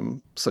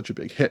became such a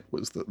big hit,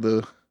 was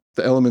the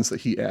elements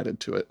that he added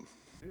to it.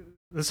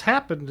 This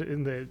happened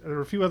there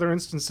are a few other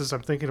instances.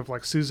 I'm thinking of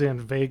like Suzanne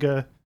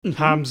Vega,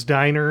 Tom's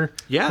Diner,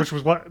 Yeah. which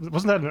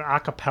wasn't that an a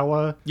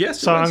cappella Yes,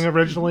 it song was.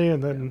 originally,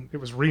 and then it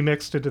was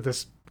remixed into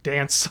this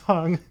dance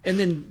song. And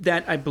then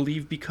that, I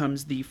believe,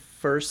 becomes the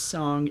first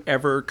song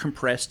ever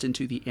compressed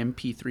into the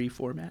MP3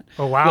 format.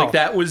 Oh, wow. Like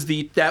that was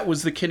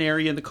the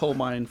canary in the coal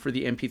mine for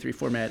the MP3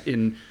 format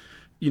in,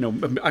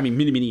 many,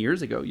 many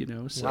years ago,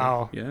 So,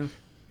 Wow. Yeah,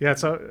 Yeah,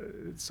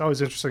 it's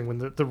always interesting when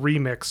the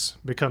remix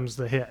becomes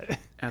the hit.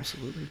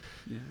 absolutely.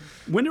 Yeah.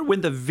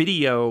 When the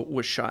video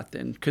was shot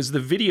then, because the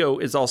video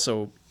is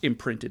also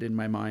imprinted in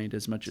my mind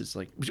as much as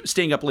like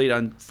staying up late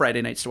on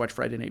Friday nights to watch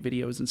Friday night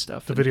videos and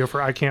stuff. The video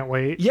for I Can't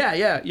Wait. Yeah.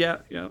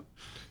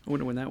 I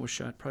wonder when that was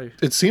shot. Probably.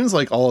 It seems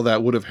like all of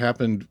that would have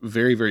happened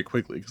very, very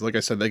quickly. Because like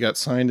I said, they got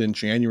signed in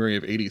January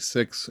of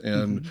 86,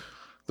 and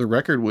the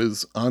record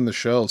was on the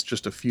shelves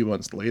just a few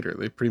months later.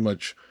 They pretty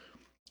much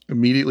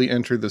immediately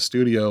entered the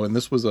studio, and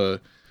this was a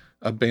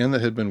band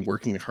that had been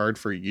working hard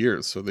for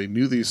years. So they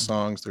knew these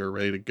songs, they were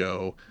ready to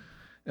go.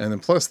 And then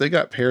plus they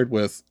got paired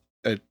with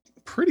a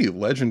pretty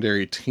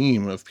legendary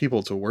team of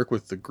people to work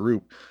with the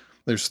group.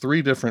 There's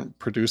 3 different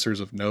producers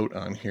of note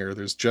on here.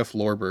 There's Jeff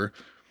Lorber,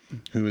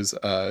 who is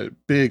a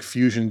big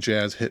fusion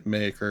jazz hit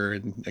maker,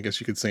 and I guess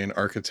you could say an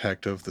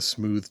architect of the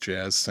smooth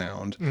jazz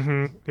sound.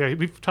 Yeah,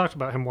 we've talked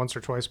about him once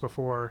or twice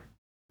before.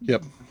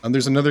 Yep. And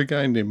there's another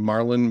guy named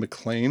Marlon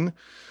McLean,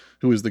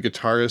 who is the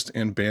guitarist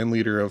and band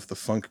leader of the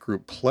funk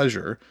group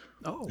Pleasure,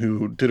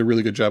 who did a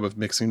really good job of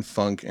mixing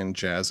funk and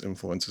jazz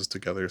influences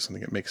together. So I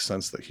think it makes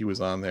sense that he was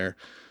on there.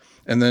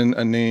 And then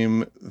a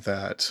name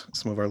that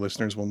some of our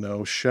listeners will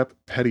know, Shep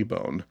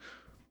Pettibone,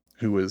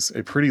 who was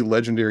a pretty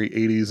legendary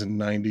 80s and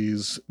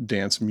 90s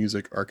dance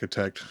music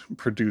architect,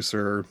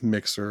 producer,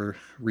 mixer,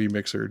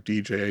 remixer,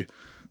 DJ,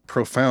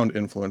 profound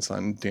influence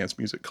on dance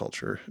music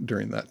culture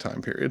during that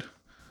time period.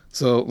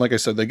 So, like I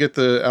said, they get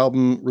the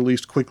album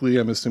released quickly.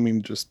 I'm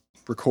assuming just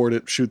record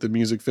it, shoot the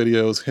music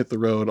videos, hit the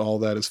road, all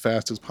that as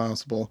fast as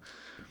possible.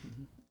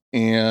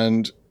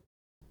 And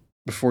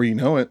before you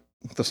know it,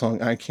 the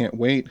song I Can't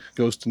Wait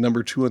goes to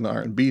number 2 on the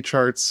R&B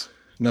charts,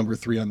 number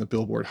 3 on the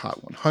Billboard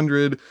Hot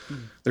 100.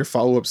 Their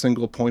follow-up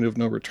single, Point of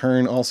No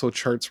Return, also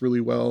charts really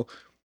well.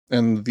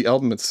 And the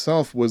album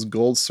itself was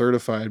gold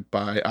certified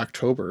by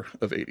October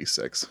of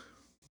 86.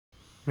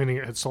 Meaning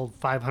it had sold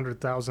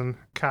 500,000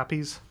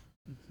 copies.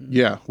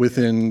 Yeah,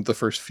 within the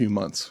first few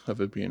months of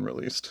it being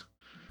released.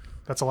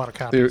 That's a lot of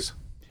copies.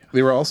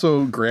 They were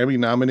also Grammy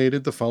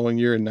nominated the following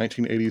year in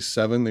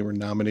 1987. They were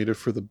nominated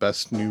for the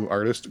Best New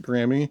Artist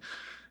Grammy,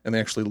 and they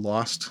actually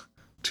lost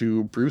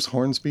to Bruce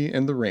Hornsby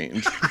and The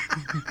Range.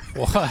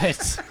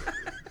 What?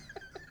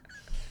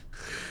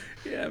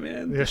 Yeah,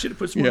 man. They should have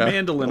put some more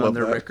mandolin on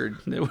their record.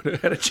 They would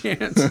have had a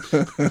chance.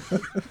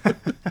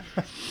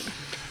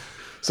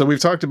 So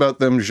we've talked about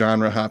them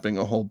genre hopping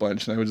a whole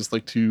bunch, and I would just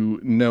like to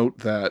note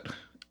that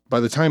by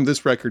the time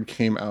this record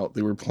came out,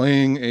 they were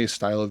playing a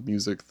style of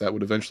music that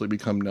would eventually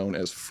become known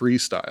as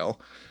freestyle.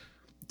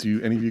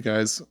 Do any of you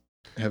guys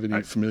have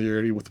any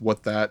familiarity with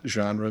what that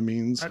genre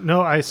means?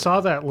 No, I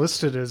saw that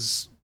listed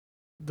as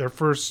their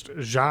first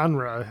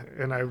genre,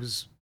 and I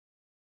was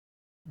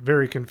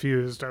very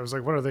confused. I was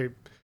like, what are they,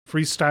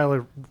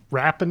 freestyler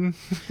rapping?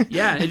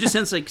 Yeah, it just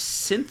sounds like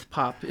synth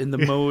pop in the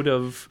mode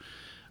of...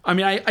 I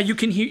mean, you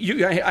can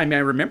hear... I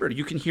remember,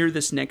 you can hear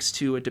this next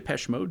to a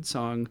Depeche Mode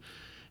song,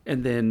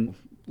 and then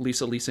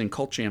Lisa and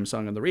Cult Jam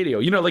song on the radio.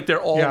 You know, like they're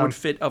all would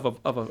fit of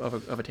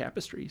a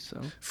tapestry.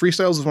 So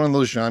freestyles is one of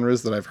those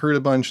genres that I've heard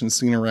a bunch and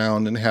seen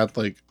around and had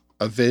like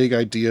a vague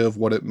idea of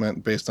what it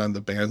meant based on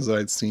the bands that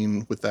I'd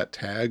seen with that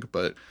tag,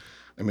 but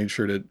I made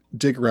sure to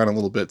dig around a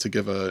little bit to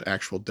give an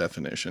actual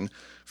definition.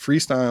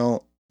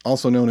 Freestyle,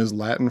 also known as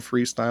Latin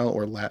freestyle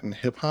or Latin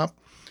hip hop,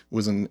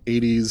 was an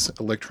 80s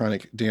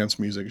electronic dance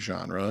music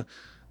genre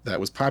that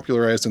was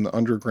popularized in the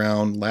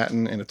underground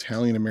Latin and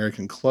Italian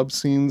American club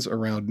scenes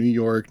around New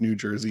York, New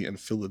Jersey, and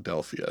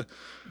Philadelphia.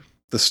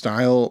 The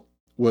style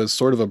was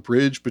sort of a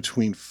bridge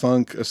between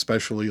funk,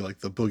 especially like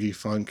the boogie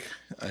funk,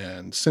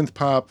 and synth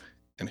pop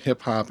and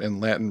hip hop and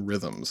Latin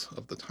rhythms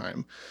of the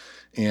time.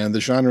 And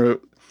the genre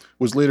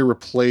was later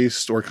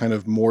replaced or kind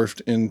of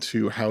morphed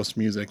into house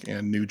music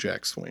and new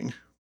jack swing.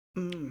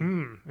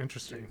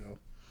 Interesting.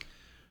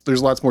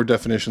 There's lots more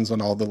definitions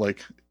on all the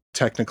like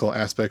technical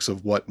aspects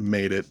of what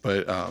made it,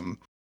 but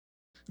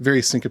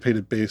very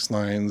syncopated bass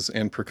lines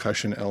and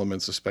percussion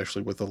elements,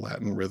 especially with the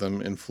Latin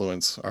rhythm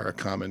influence, are a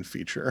common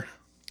feature.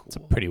 It's a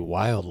pretty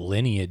wild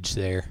lineage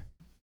there.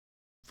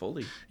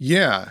 Fully.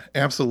 Yeah,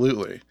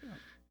 absolutely.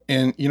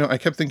 And, you know, I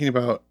kept thinking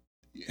about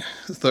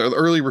the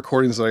early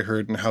recordings that I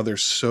heard and how they're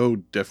so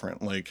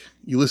different. Like,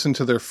 you listen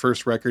to their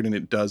first record and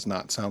it does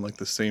not sound like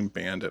the same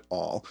band at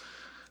all.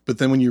 But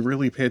then when you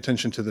really pay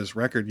attention to this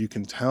record, you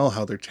can tell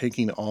how they're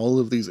taking all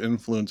of these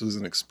influences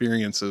and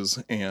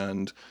experiences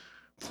and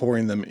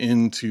pouring them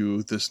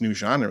into this new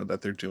genre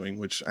that they're doing,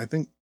 which I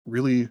think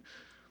really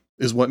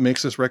is what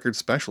makes this record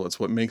special. It's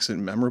what makes it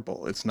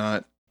memorable. It's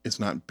not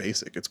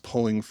basic. It's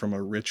pulling from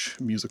a rich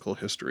musical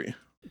history.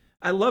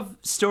 I love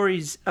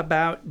stories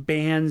about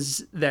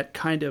bands that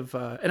kind of,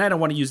 and I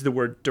don't want to use the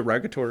word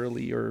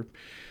derogatorily or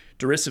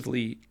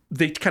derisively,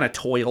 they kind of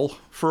toil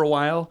for a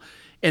while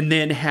and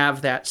then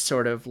have that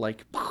sort of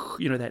like,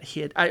 you know, that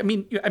hit. I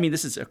mean,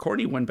 this is a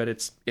corny one, but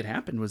it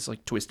happened, was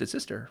like Twisted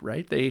Sister,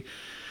 right?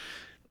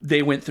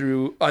 They went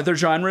through other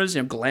genres,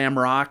 you know, glam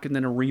rock and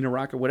then arena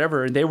rock or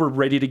whatever, and they were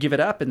ready to give it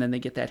up, and then they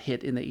get that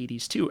hit in the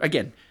 80s too.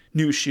 Again,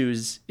 New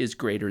Shoes is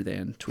greater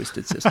than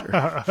Twisted Sister.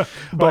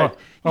 But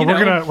we're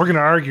gonna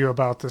argue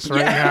about this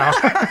right now.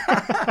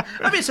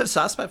 I mean, it's a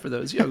soft spot for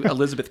those. You know,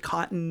 Elizabeth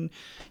Cotton,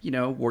 you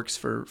know, works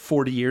for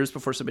 40 years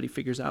before somebody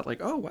figures out,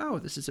 like, oh wow,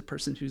 this is a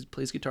person who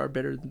plays guitar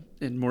better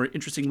and more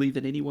interestingly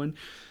than anyone.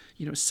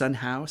 You know, Son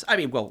House. I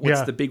mean, well,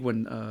 what's the big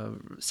one?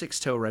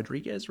 Sixto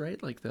Rodriguez,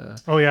 right? Like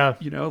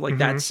you know, like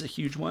that's a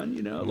huge one.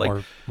 You know,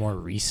 like more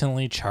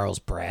recently, Charles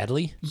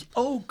Bradley.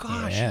 Oh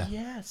gosh,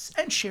 yes,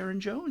 and Sharon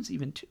Jones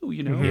even too.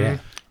 You know, yeah.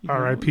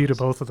 R.I.P. to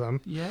both of them.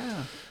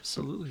 Yeah,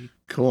 absolutely.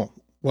 Cool.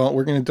 Well,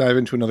 we're going to dive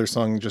into another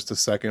song in just a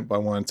second, but I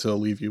wanted to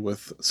leave you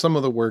with some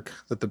of the work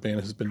that the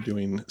band has been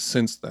doing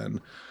since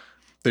then.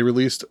 They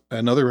released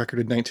another record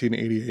in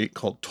 1988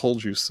 called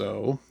Told You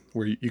So,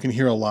 where you can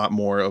hear a lot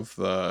more of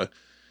the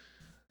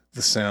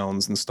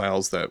sounds and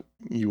styles that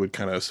you would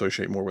kind of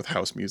associate more with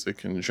house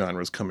music and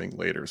genres coming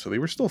later. So they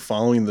were still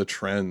following the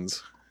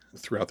trends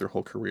throughout their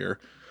whole career.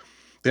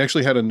 They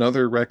actually had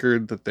another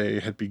record that they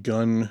had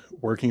begun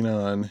working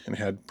on and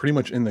had pretty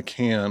much in the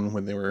can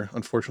when they were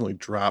unfortunately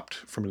dropped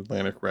from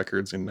Atlantic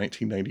Records in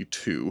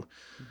 1992.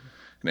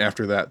 And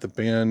after that, the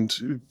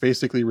band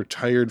basically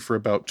retired for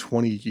about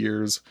 20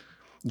 years.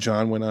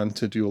 John went on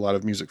to do a lot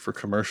of music for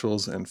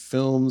commercials and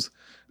films.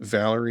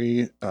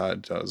 Valerie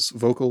does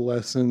vocal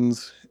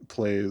lessons,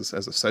 plays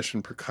as a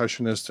session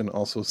percussionist, and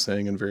also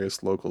sang in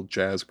various local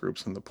jazz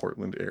groups in the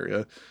Portland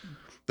area.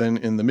 Then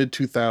in the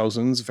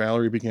mid-2000s,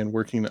 Valerie began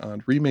working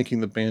on remaking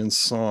the band's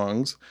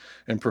songs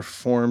and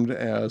performed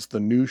as the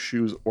New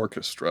Shoes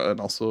Orchestra, and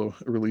also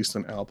released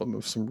an album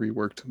of some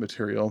reworked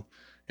material.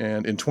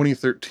 And in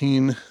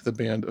 2013, the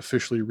band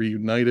officially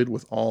reunited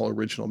with all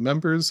original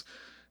members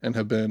and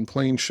have been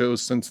playing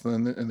shows since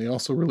then. And they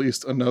also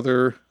released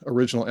another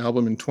original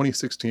album in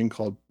 2016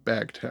 called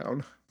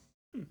Bagtown.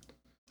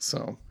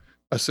 So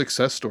a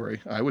success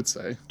story, I would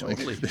say.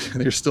 Totally. Like,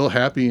 they're still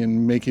happy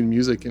and making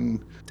music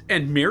and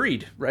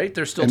married, right?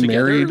 They're still and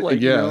together. married, Like,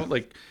 yeah. you know,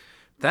 like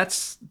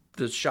that's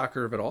the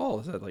shocker of it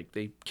all. Is that like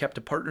they kept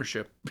a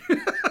partnership.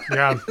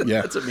 Yeah.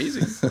 yeah. That's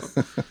amazing.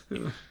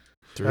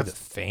 Through the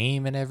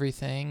fame and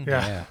everything.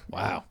 Yeah.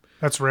 Wow.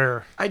 That's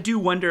rare. I do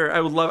wonder.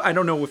 I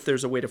don't know if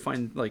there's a way to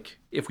find, like,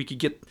 if we could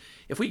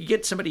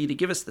get somebody to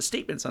give us the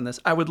statements on this.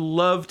 I would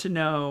love to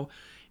know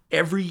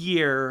every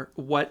year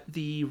what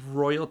the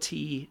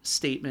royalty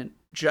statement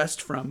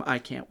just from I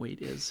Can't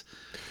Wait is.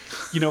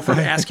 You know, from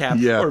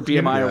ASCAP Yeah. or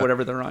BMI Yeah. or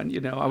whatever they're on.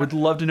 You know, I would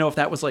love to know if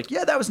that was like,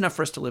 yeah, that was enough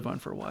for us to live on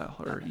for a while,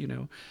 or you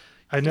know,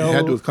 I It had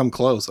to know. have come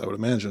close, I would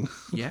imagine.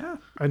 yeah.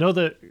 I know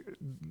that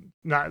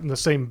not in the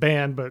same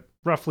band, but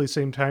roughly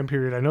same time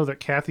period. I know that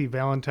Kathy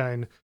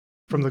Valentine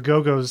from the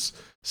Go-Go's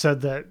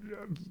said that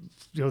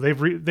you know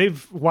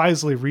they've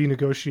wisely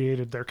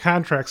renegotiated their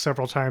contracts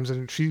several times,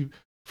 and she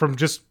from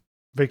just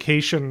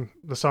Vacation,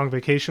 the song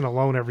Vacation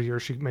alone, every year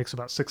she makes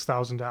about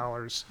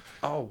 $6,000.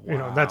 Oh, wow. You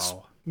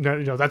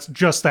know, that's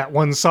just that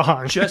one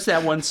song. just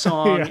that one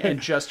song Yeah. and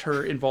just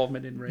her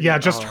involvement in radio. Yeah,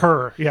 just Oh.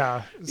 her.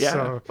 Yeah. Yeah.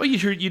 So, Well,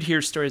 you'd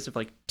hear stories of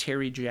like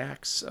Terry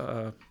Jacks.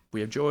 We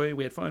had joy,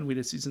 we had fun, we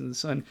did Season of the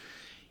Sun.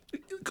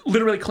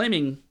 Literally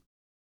claiming,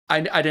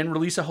 I didn't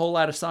release a whole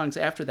lot of songs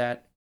after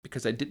that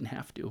because I didn't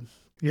have to.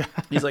 yeah.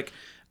 He's like,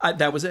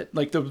 that was it.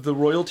 Like the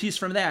royalties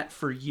from that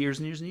for years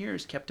and years and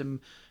years kept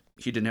him.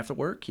 He didn't have to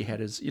work. He had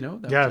his, you know,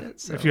 that Yeah. was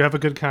it. So, If you have a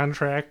good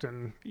contract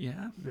and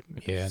yeah.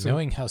 Yeah, So-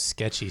 knowing how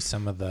sketchy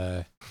some of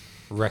the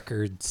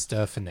record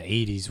stuff in the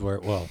 80s were,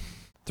 well,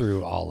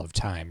 through all of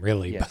time,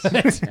 really. Yes,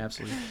 But,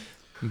 absolutely.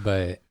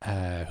 but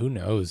who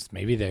knows?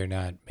 Maybe they're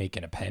not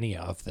making a penny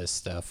off this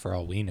stuff for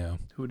all we know.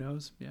 Who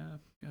knows? Yeah.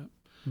 Yeah.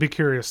 be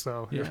curious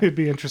though. Yeah. It'd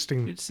be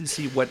interesting. Just to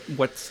see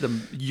what's the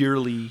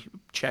yearly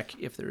check,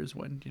 if there is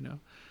one, you know.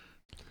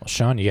 Well,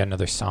 Sean, you got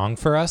another song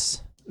for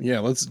us? Yeah,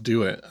 let's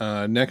do it.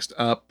 Next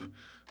up,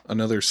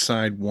 another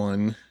side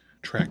one,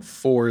 track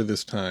 4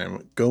 this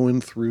time,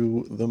 Going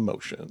Through the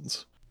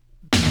Motions.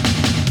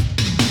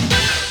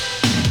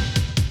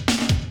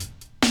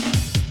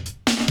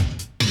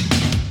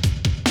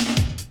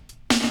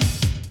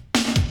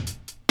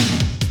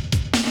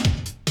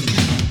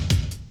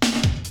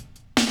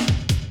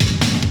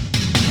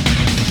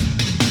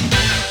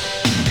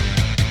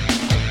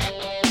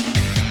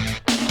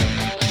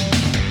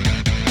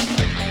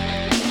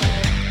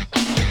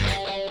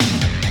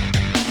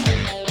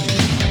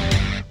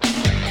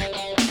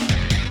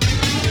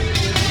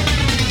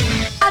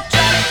 I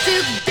tried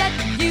to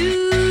get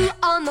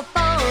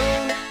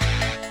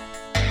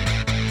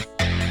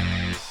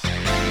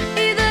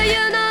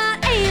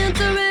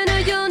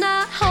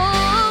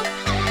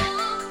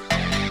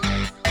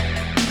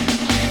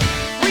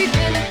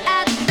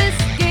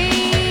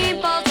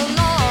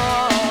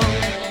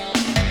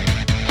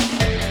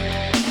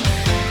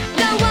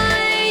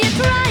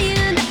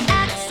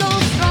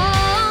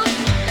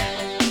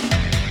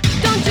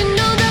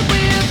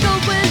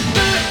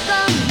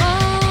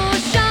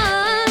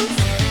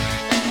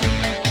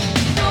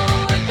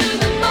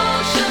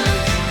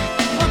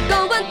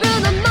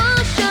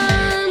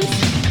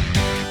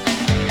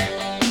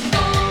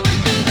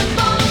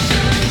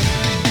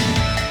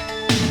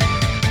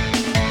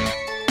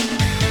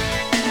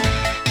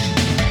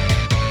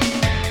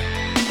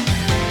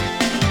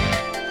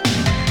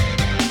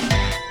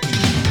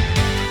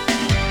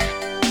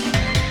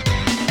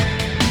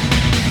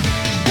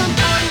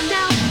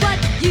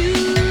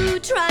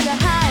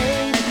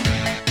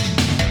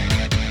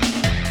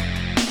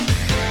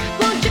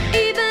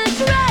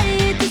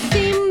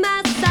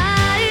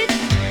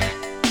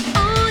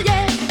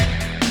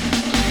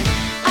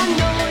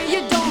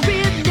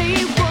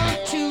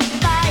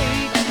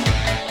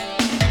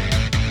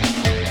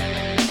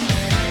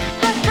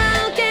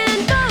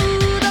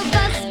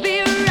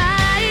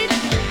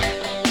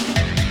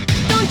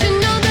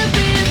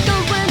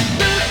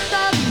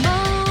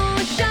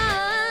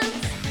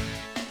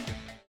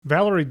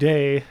Valerie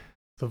Day,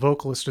 the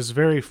vocalist, is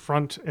very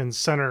front and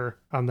center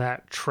on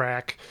that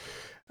track.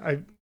 I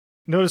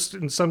noticed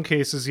in some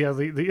cases,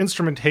 the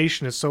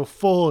instrumentation is so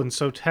full and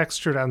so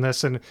textured on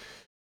this, and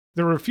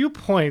there were a few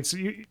points,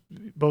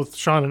 both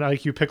Sean and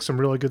Ike, you picked some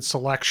really good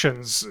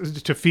selections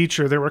to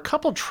feature. There were a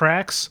couple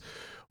tracks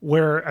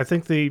where I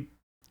think they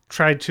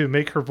tried to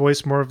make her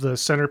voice more of the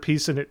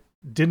centerpiece, and it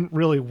didn't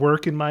really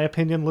work, in my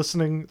opinion,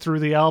 listening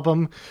through the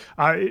album.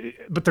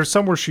 But there's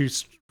some where she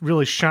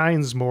really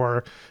shines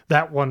more.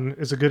 That one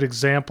is a good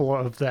example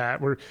of that,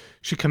 where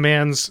she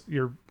commands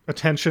your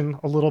attention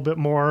a little bit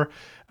more.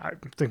 I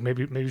think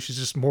maybe she's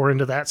just more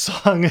into that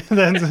song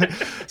than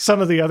some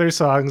of the other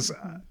songs.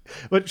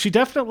 But she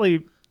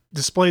definitely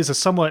displays a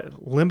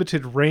somewhat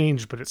limited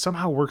range, but it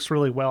somehow works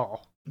really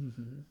well.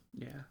 Mm-hmm.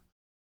 Yeah.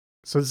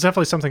 So it's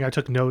definitely something I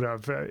took note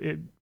of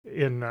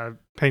in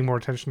paying more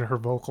attention to her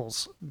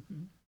vocals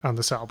on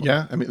this album.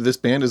 Yeah, I mean, this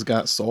band has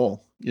got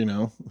soul, you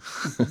know.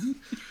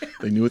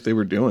 They knew what they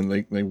were doing.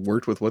 They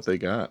worked with what they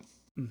got.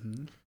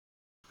 Mm-hmm.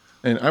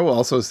 And I will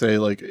also say,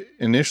 like,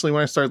 initially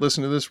when I started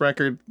listening to this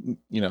record,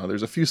 you know,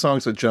 there's a few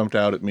songs that jumped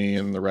out at me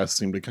and the rest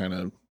seemed to kind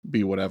of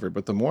be whatever.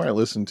 But the more I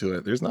listened to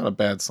it, there's not a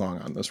bad song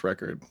on this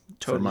record,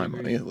 Totally for my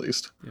agree. money, at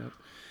least. Yep.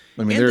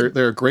 I mean,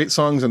 there are great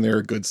songs and there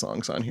are good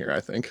songs on here,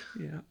 I think.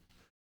 Yeah.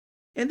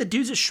 And the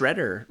dude's a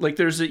shredder. Like,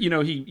 there's a,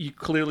 he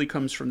clearly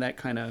comes from that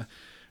kind of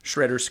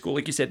shredder school.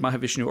 Like you said,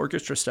 Mahavishnu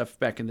Orchestra stuff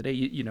back in the day,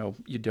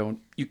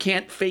 you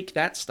can't fake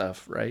that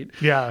stuff, right?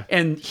 Yeah.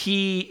 And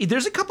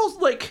there's a couple,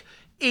 like,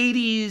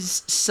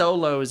 80s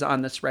solos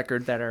on this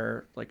record that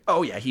are like,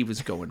 oh yeah, he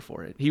was going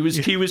for it. He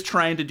was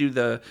trying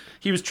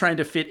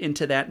to fit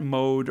into that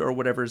mode or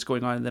whatever is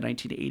going on in the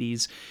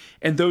 1980s.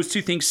 And those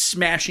two things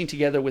smashing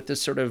together with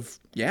this sort of,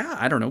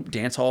 I don't know,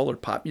 dance hall or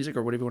pop music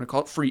or whatever you want to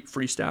call it,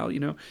 freestyle,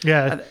 you know?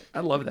 Yeah. I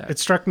love that. It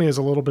struck me as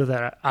a little bit of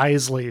that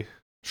Isley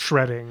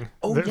shredding.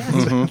 Oh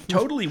yeah,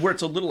 totally. Where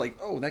it's a little like,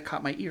 oh, that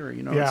caught my ear,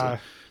 you know? Yeah.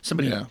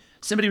 Somebody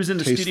was in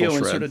the Tasteful studio and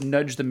shred. sort of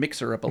nudged the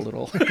mixer up a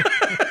little.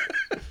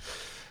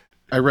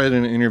 I read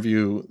in an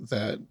interview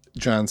that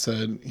John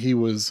said he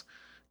was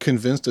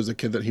convinced as a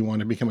kid that he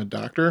wanted to become a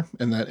doctor,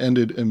 and that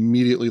ended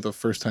immediately the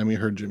first time he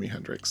heard Jimi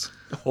Hendrix.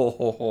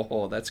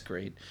 Oh, that's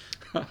great.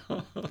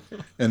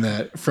 And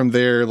that from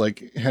there,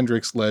 like,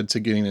 Hendrix led to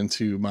getting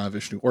into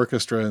Mahavishnu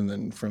Orchestra, and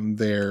then from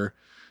there,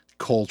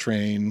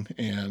 Coltrane,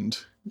 and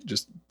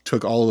just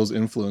took all of those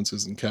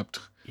influences and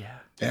kept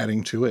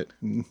adding to it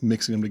and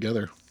mixing them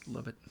together.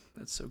 Love it.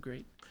 That's so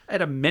great. I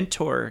had a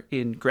mentor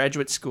in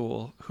graduate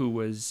school who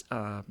was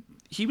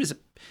he was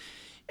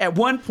at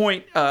one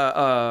point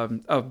a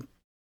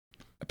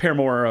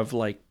paramour of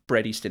like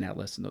Bret Easton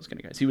Ellis and those kind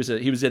of guys. He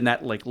was in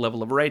that like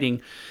level of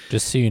writing.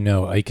 Just so you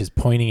know, Ike is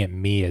pointing at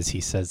me as he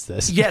says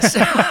this. Yes.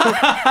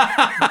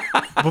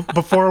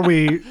 Before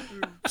we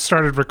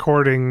started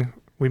recording,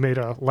 we made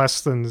a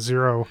less than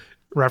zero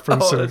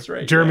reference. Oh, and that's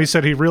right, Jeremy yeah.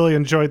 said he really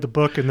enjoyed the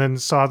book and then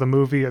saw the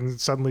movie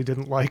and suddenly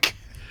didn't like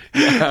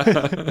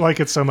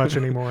it so much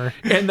anymore.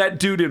 And that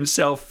dude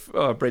himself,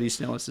 Bret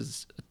Easton Ellis,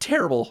 is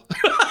terrible.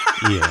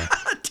 Yeah.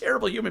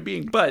 Terrible human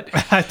being, but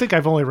I think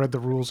I've only read the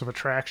Rules of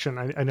Attraction.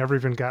 I never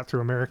even got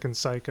through American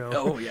Psycho.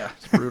 oh yeah,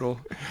 it's brutal.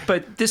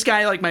 But this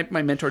guy, like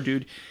my mentor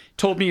dude,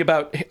 told me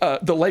about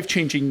the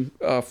life-changing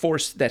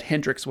force that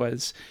Hendrix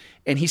was.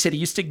 And he said he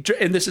used to,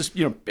 and this is,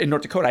 in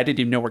North Dakota, I didn't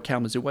even know where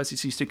Kalamazoo was.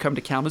 He used to come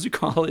to Kalamazoo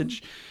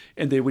College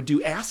and they would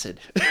do acid.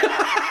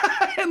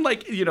 And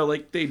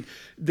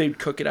they'd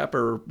cook it up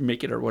or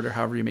make it or whatever,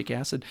 however you make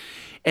acid.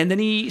 And then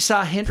he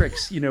saw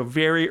Hendrix,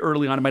 very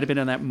early on. It might have been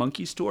on that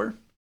Monkees tour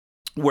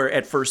where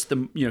at first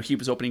he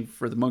was opening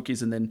for the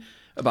Monkees, and then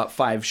about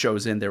 5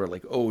 shows in, they were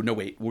like, oh, no,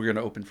 wait, we're going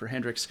to open for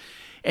Hendrix.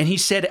 And he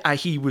said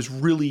he was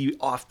really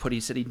off-put. He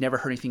said he'd never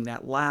heard anything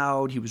that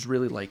loud. He was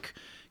really like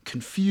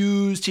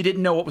confused. He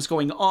didn't know what was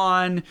going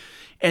on.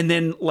 And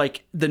then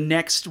like the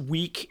next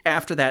week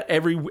after that,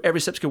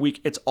 every subsequent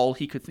week, it's all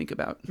he could think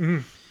about.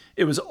 Mm.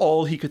 It was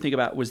all he could think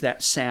about was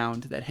that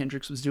sound that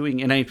Hendrix was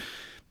doing. And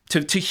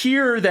to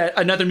hear that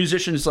another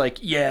musician is like,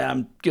 yeah,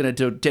 I'm going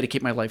to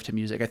dedicate my life to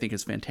music, I think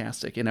is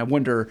fantastic. And I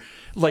wonder,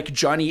 like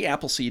Johnny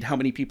Appleseed, how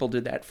many people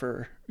did that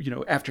for,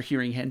 after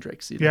hearing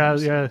Hendrix.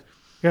 Yeah.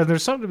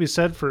 There's something to be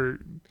said for,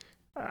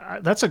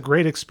 that's a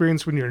great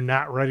experience when you're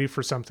not ready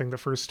for something the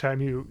first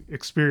time you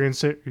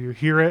experience it, or you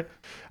hear it.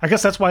 I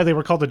guess that's why they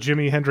were called the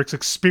Jimi Hendrix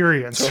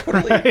Experience.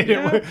 Totally, right?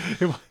 yeah.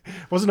 It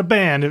wasn't a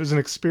band, it was an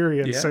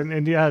experience. Yeah.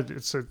 And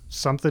it's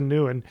something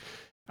new. And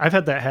I've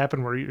had that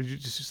happen where you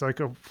just like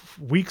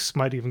weeks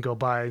might even go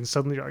by and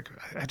suddenly you're like,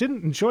 I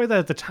didn't enjoy that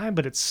at the time,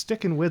 but it's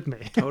sticking with me.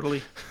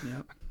 Totally.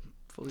 Yeah.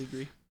 Fully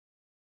agree.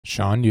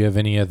 Sean, do you have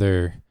any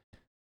other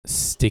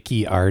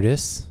sticky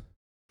artists?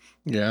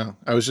 Yeah,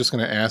 I was just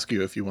going to ask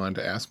you if you wanted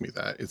to ask me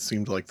that. It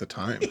seemed like the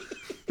time.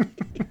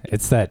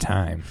 It's that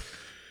time.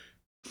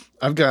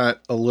 I've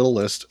got a little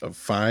list of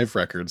 5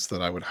 records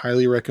that I would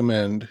highly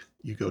recommend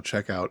you go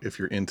check out if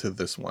you're into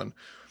this one.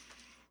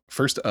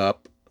 First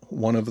up,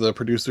 one of the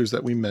producers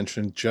that we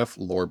mentioned, Jeff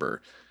Lorber.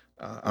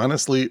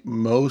 Honestly,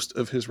 most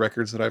of his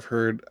records that I've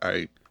heard,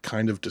 I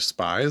kind of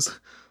despise,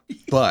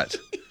 but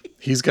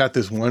He's got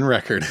this one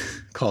record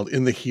called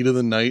In the Heat of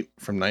the Night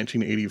from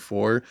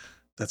 1984.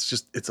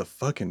 It's a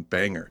fucking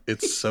banger.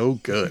 It's so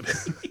good.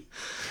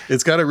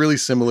 It's got a really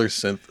similar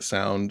synth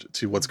sound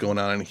to what's going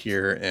on in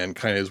here and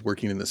kind of is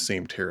working in the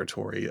same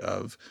territory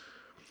of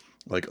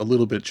like a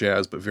little bit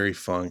jazz, but very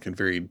funk and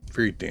very,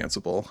 very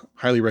danceable.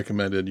 Highly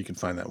recommended. You can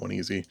find that one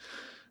easy.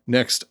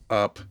 Next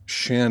up,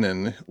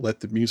 Shannon,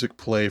 Let the Music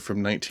Play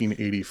from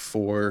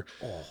 1984.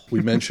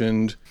 We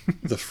mentioned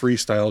the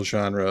freestyle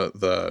genre.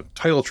 The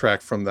title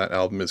track from that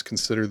album is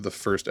considered the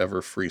first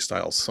ever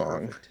freestyle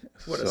song.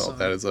 What a song.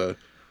 That is a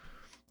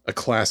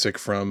classic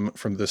from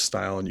this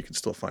style, and you can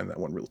still find that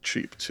one real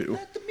cheap too.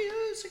 Let the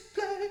music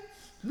play.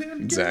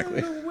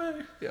 Exactly.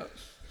 Yeah.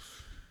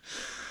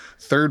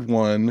 Third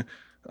one,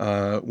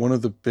 one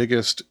of the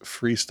biggest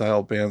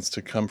freestyle bands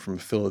to come from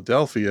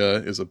Philadelphia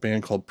is a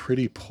band called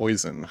Pretty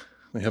Poison.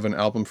 They have an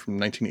album from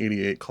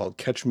 1988 called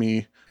Catch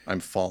Me,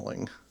 I'm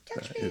Falling.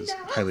 That is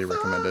highly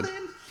recommended.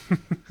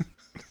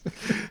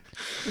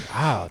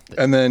 Wow.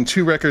 And then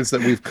two records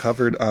that we've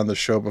covered on the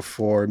show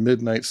before,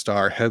 Midnight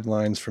Star,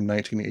 Headlines from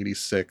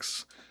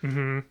 1986.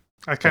 Mm-hmm.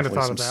 I kind of Definitely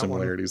thought some of that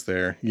similarities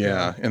there.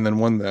 Yeah. And then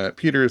one that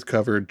Peter has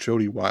covered,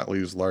 Jody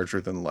Watley's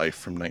Larger Than Life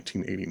from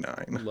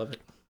 1989. Love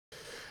it.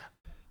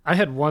 I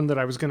had one that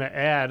I was going to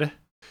add.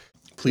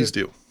 Please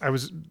do. I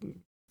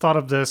thought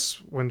of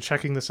this when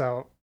checking this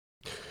out,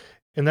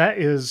 and that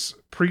is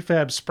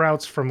Prefab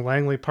Sprouts from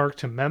Langley Park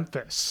to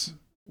Memphis,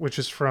 which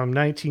is from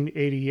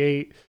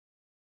 1988.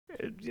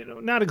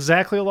 Not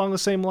exactly along the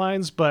same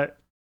lines, but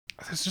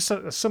there's just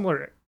a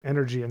similar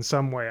energy in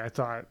some way. I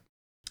thought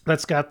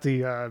that's got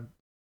the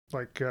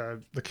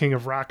the King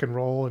of Rock and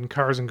Roll and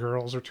Cars and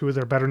Girls are two of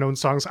their better known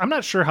songs. I'm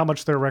not sure how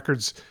much their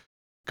records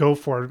go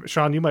for.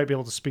 Sean, you might be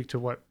able to speak to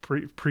what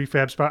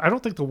Prefab Sprout. I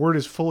don't think the word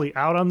is fully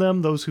out on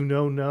them. Those who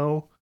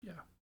know. Yeah.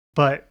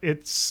 But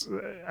it's,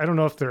 I don't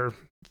know if they're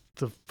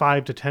the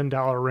 $5 to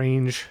 $10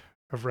 range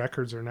of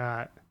records or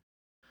not.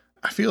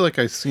 I feel like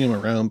I see them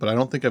around, but I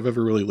don't think I've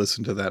ever really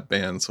listened to that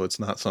band, so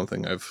it's not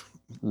something I've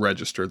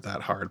registered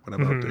that hard when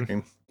I'm out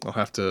digging. I'll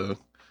have to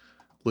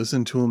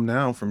listen to them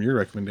now from your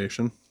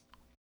recommendation.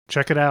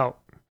 Check it out.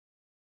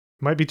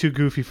 Might be too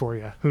goofy for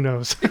you. Who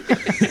knows?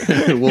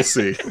 We'll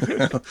see.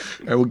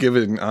 I will give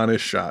it an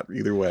honest shot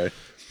either way.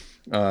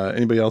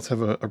 Anybody else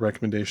have a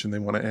recommendation they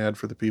want to add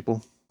for the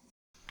people?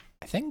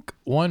 I think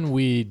one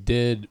we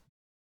did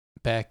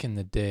back in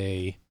the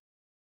day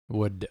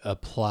would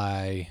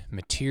apply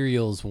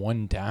Materials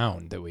One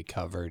Down that we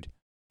covered.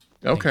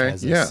 I think Okay,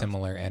 has yeah. a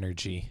similar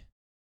energy.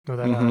 No,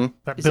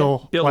 that Is Bill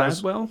that Bill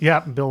Laswell? Yeah,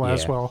 Bill Yeah.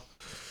 Laswell.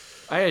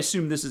 I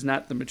assume this is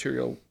not the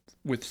material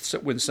when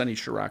Sonny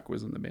Chirac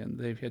was in the band.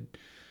 They've had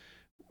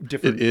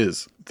different. It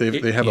is.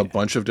 They have yeah. a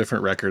bunch of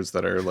different records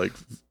that are like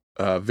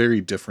very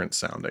different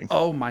sounding.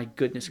 Oh my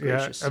goodness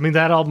gracious! Yeah, I mean,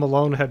 that album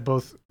alone had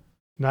both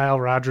Nile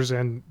Rodgers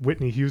and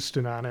Whitney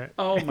Houston on it.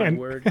 Oh my and,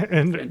 word!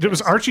 And there was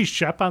Fantastic. Archie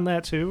Shepp on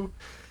that too.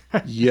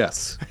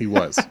 Yes, he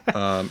was.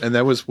 And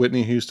that was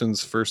Whitney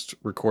Houston's first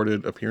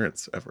recorded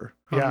appearance ever.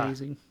 Yeah.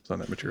 Amazing. It's on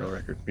that material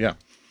record. Yeah.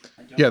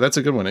 Yeah, that's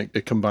a good one.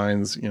 It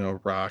combines,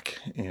 rock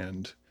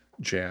and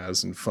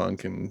jazz and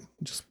funk and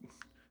just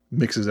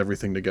mixes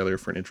everything together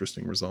for an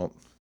interesting result.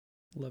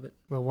 Love it.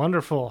 Well,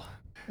 wonderful.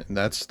 And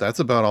that's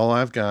about all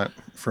I've got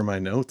for my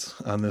notes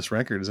on this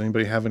record. Does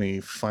anybody have any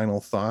final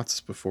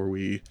thoughts before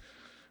we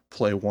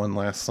play one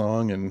last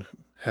song and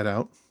head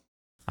out?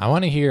 I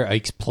want to hear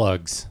Ike's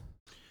plugs.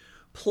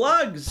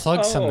 Plugs.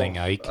 Plug something,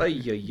 Ike.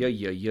 Ay, ay,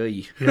 ay, ay,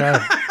 ay.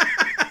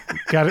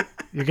 Yeah.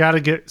 You got to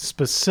get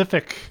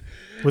specific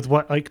with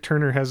what Ike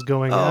Turner has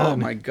going Oh on.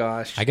 my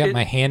gosh! I got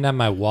my hand on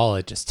my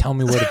wallet. Just tell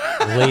me where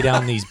to lay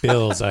down these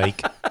bills,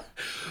 Ike.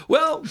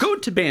 Well, go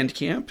to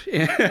Bandcamp.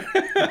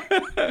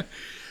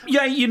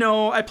 Yeah,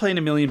 I play in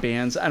a million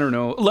bands. I don't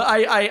know.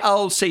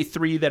 I'll say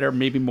three that are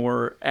maybe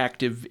more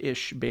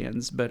active-ish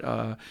bands, but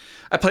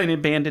I play in a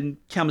band in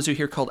Kalamazoo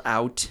here called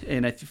Out,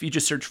 and if you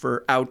just search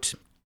for Out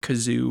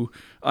Kazoo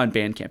on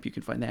Bandcamp, you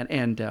can find that.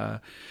 And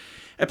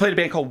I played a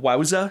band called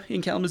Wowza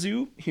in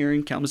Kalamazoo, here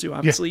in Kalamazoo,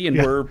 obviously, and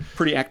we're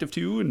pretty active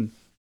too. And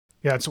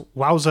Yeah, it's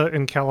Wowza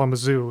in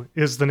Kalamazoo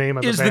is the name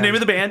of the band. is the name of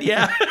the band,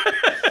 yeah.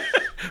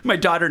 My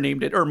daughter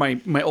named it, or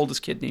my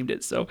oldest kid named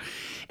it. So,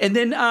 and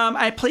then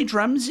I play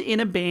drums in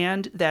a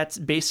band that's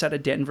based out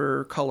of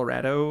Denver,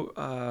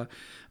 Colorado,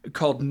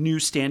 called New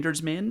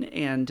Standards Men,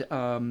 and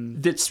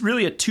that's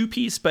really a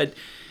two-piece. But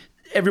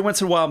every once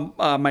in a while,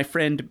 my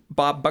friend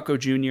Bob Bucko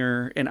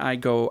Jr. and I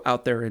go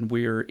out there, and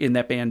we're in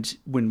that band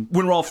when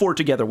we're all four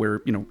together.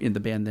 We're in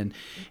the band then,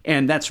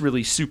 and that's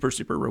really super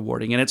super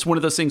rewarding. And it's one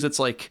of those things that's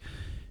like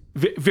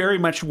very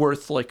much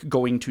worth like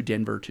going to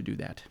Denver to do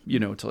that,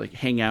 to like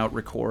hang out,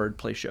 record,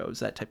 play shows,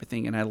 that type of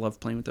thing. And I love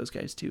playing with those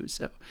guys too.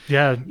 So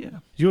Yeah, yeah,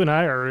 you and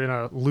I are in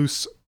a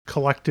loose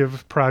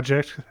collective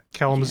project,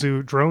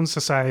 Kalamazoo Drone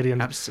Society,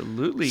 and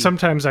absolutely.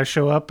 sometimes I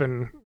show up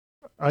and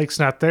Ike's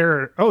not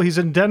there. Oh, he's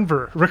in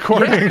Denver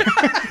recording.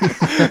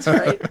 That's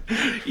right.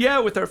 Yeah,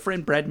 with our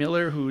friend Brad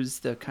Miller, who's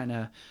the kind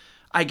of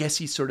I guess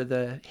he's sort of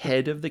the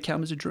head of the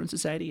Kalamazoo Drone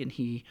Society, and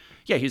he's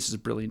just a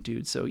brilliant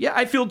dude. So yeah,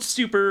 I feel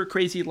super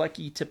crazy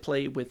lucky to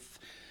play with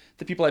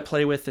the people I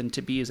play with and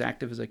to be as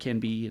active as I can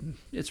be. And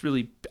it's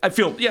really, I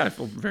feel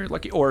very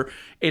lucky. Or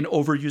an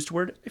overused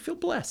word, I feel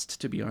blessed,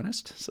 to be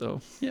honest.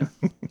 So yeah,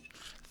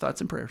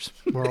 thoughts and prayers.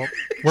 Well,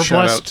 we're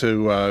Shout blessed. out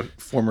to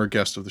former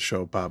guest of the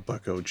show, Bob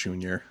Bucko Jr.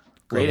 Love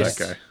Greatest.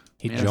 that guy.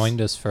 He Yes.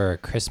 joined us for our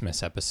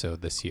Christmas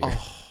episode this year.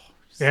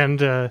 And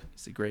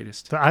He's the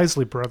greatest. the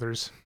Isley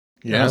brothers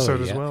Yeah, episode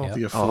as yeah, well. yeah.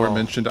 the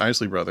aforementioned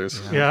Isley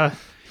brothers. Yeah.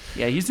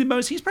 Yeah, he's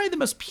probably the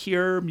most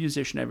pure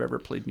musician I've ever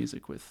played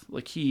music with.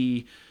 Like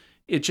it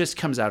just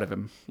comes out of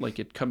him.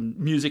 Like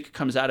music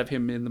comes out of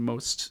him in the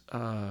most,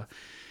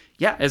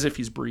 as if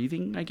he's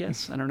breathing, I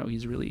guess. I don't know.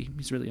 He's really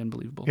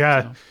unbelievable.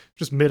 Yeah. So.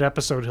 Just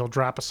mid-episode, he'll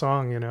drop a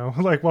song,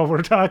 like while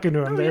we're talking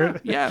to him there.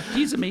 Yeah,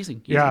 he's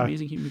amazing. He's Yeah. an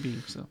amazing human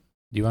being. So.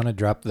 Do you want to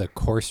drop the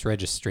course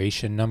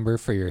registration number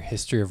for your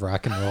history of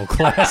rock and roll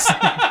class?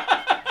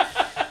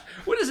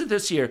 What is it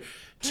this year?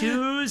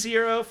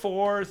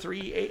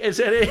 20438. Is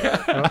that it?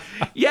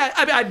 Yeah,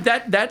 I mean,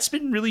 that's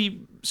been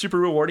really super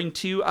rewarding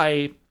too.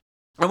 I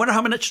wonder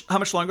how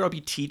much longer I'll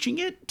be teaching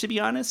it, to be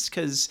honest,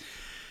 because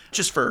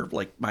just for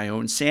like my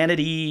own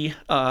sanity,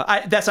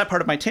 that's not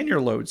part of my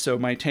tenure load. So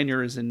my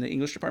tenure is in the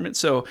English department.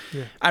 So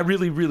I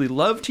really, really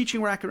love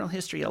teaching rock and roll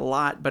history a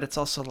lot, but it's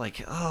also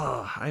like,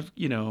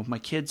 my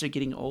kids are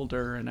getting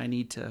older and I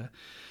need to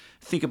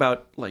think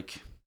about like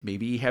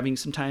maybe having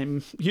some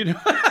time,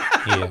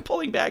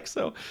 pulling back.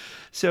 So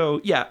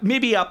yeah,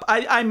 maybe up.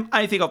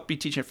 I think I'll be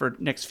teaching it for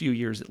next few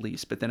years at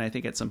least, but then I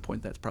think at some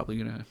point that's probably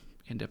going to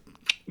end up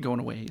going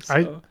away.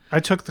 So. I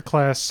took the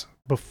class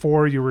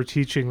before you were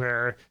teaching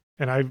there,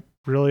 and I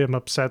really am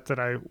upset that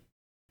I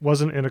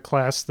wasn't in a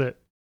class that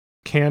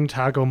Can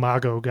Tago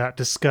Mago got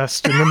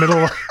discussed in the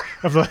middle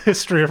of the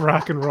history of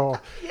rock and roll.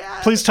 Yeah.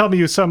 Please tell me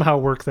you somehow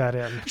work that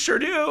in. Sure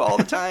do, all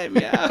the time.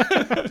 Yeah.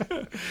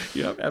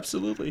 Yeah,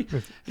 absolutely.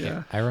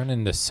 Yeah. I run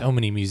into so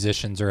many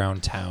musicians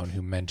around town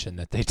who mention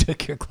that they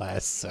took your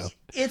class, so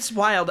It's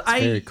wild.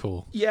 very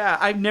cool. Yeah,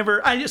 I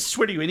just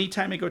swear to you,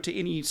 anytime I go to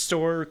any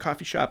store,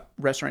 coffee shop,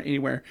 restaurant,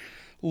 anywhere,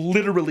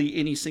 literally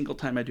any single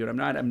time I do it,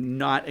 I'm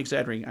not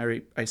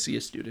exaggerating. I see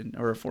a student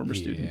or a former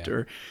student,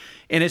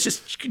 and it's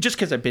just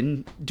because I've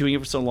been doing it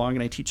for so long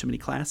and I teach so many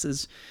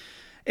classes,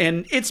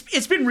 and it's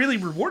been really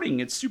rewarding.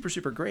 It's super,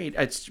 super great.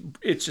 It's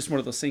just one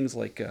of those things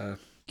like.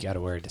 You got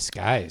to wear a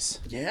disguise.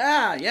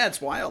 Yeah,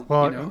 it's wild.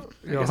 Well,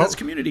 I guess that's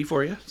community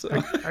for you. So.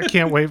 I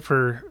can't wait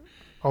for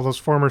all those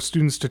former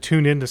students to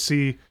tune in to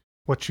see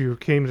what you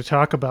came to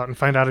talk about and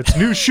find out it's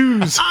new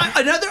shoes.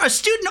 A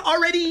student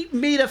already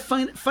made a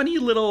funny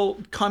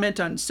little comment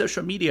on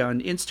social media,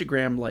 on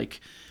Instagram, like,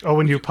 Oh,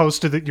 when you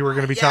posted that you were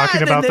going to be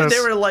talking about this? They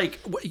were like,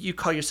 you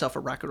call yourself a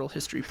rock and roll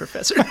history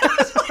professor? I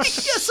was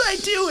like, yes, I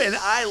do, and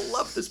I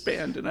love this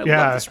band, and I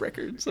love this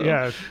record. So.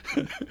 Yeah,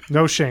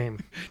 no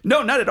shame.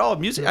 No, not at all.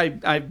 Music,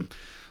 I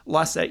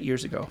lost that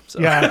years ago. So.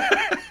 Yeah,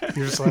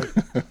 you're just like,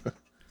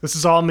 this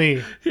is all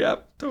me. Yeah,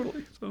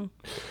 totally. So.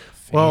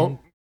 Well,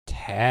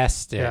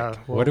 fantastic. Yeah,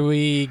 what are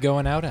we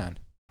going out on?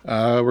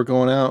 We're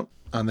going out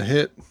on the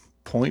hit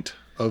Point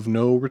of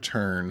No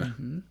Return.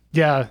 Mm-hmm.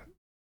 Yeah,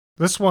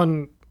 this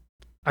one,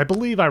 I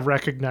believe I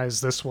recognize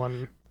this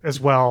one as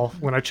well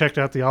when I checked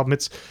out the album.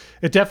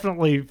 It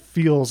definitely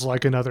feels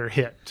like another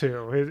hit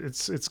too.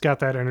 It's got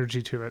that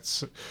energy to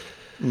it.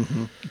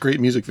 Great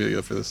music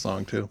video for this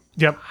song too.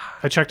 Yep,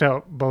 I checked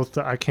out both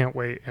the I Can't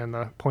Wait and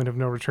the Point of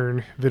No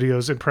Return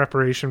videos in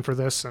preparation for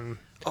this, and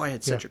I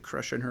had such a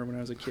crush on her when I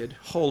was a kid.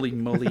 Holy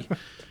moly.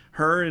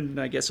 Her and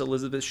I guess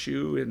Elizabeth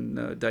Shue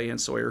and Diane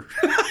Sawyer.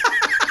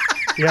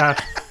 yeah.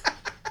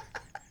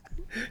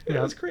 It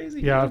was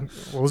crazy. Yeah,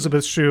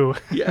 Elizabeth Shue.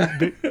 Yeah.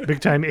 Big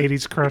time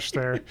 80s crush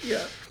there.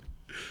 Yeah.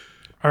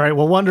 All right,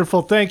 well,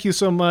 wonderful. Thank you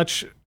so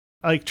much,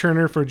 Ike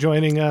Turner, for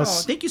joining Oh,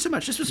 us. thank you so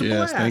much. This was a Yes,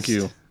 blast. thank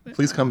you.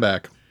 Please come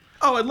back.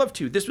 Oh, I'd love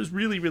to. This was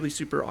really, really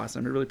super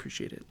awesome. I really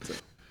appreciate it. So.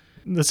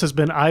 This has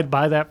been I'd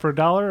Buy That for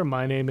 $1.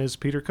 My name is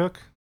Peter Cook.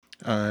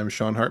 I'm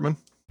Sean Hartman.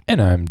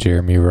 And I'm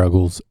Jeremy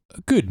Ruggles.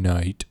 Good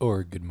night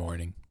or good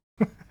morning.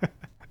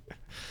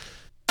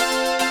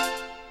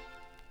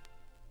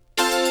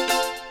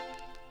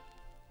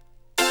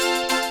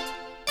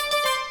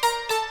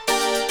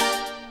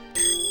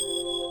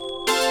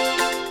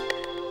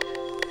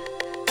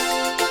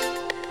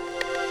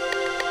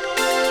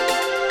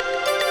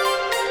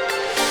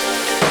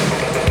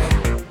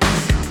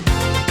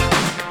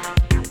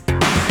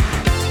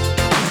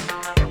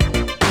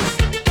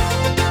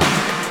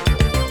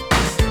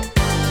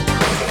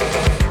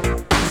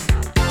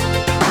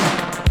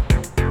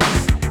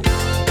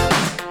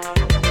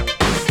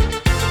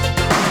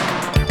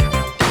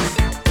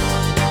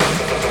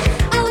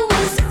 I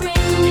was a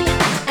friend,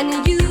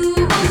 and you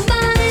were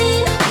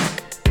mine.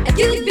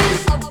 You've been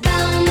around for a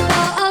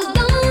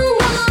long,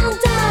 long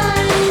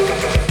time.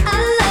 I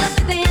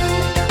loved then,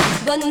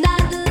 but now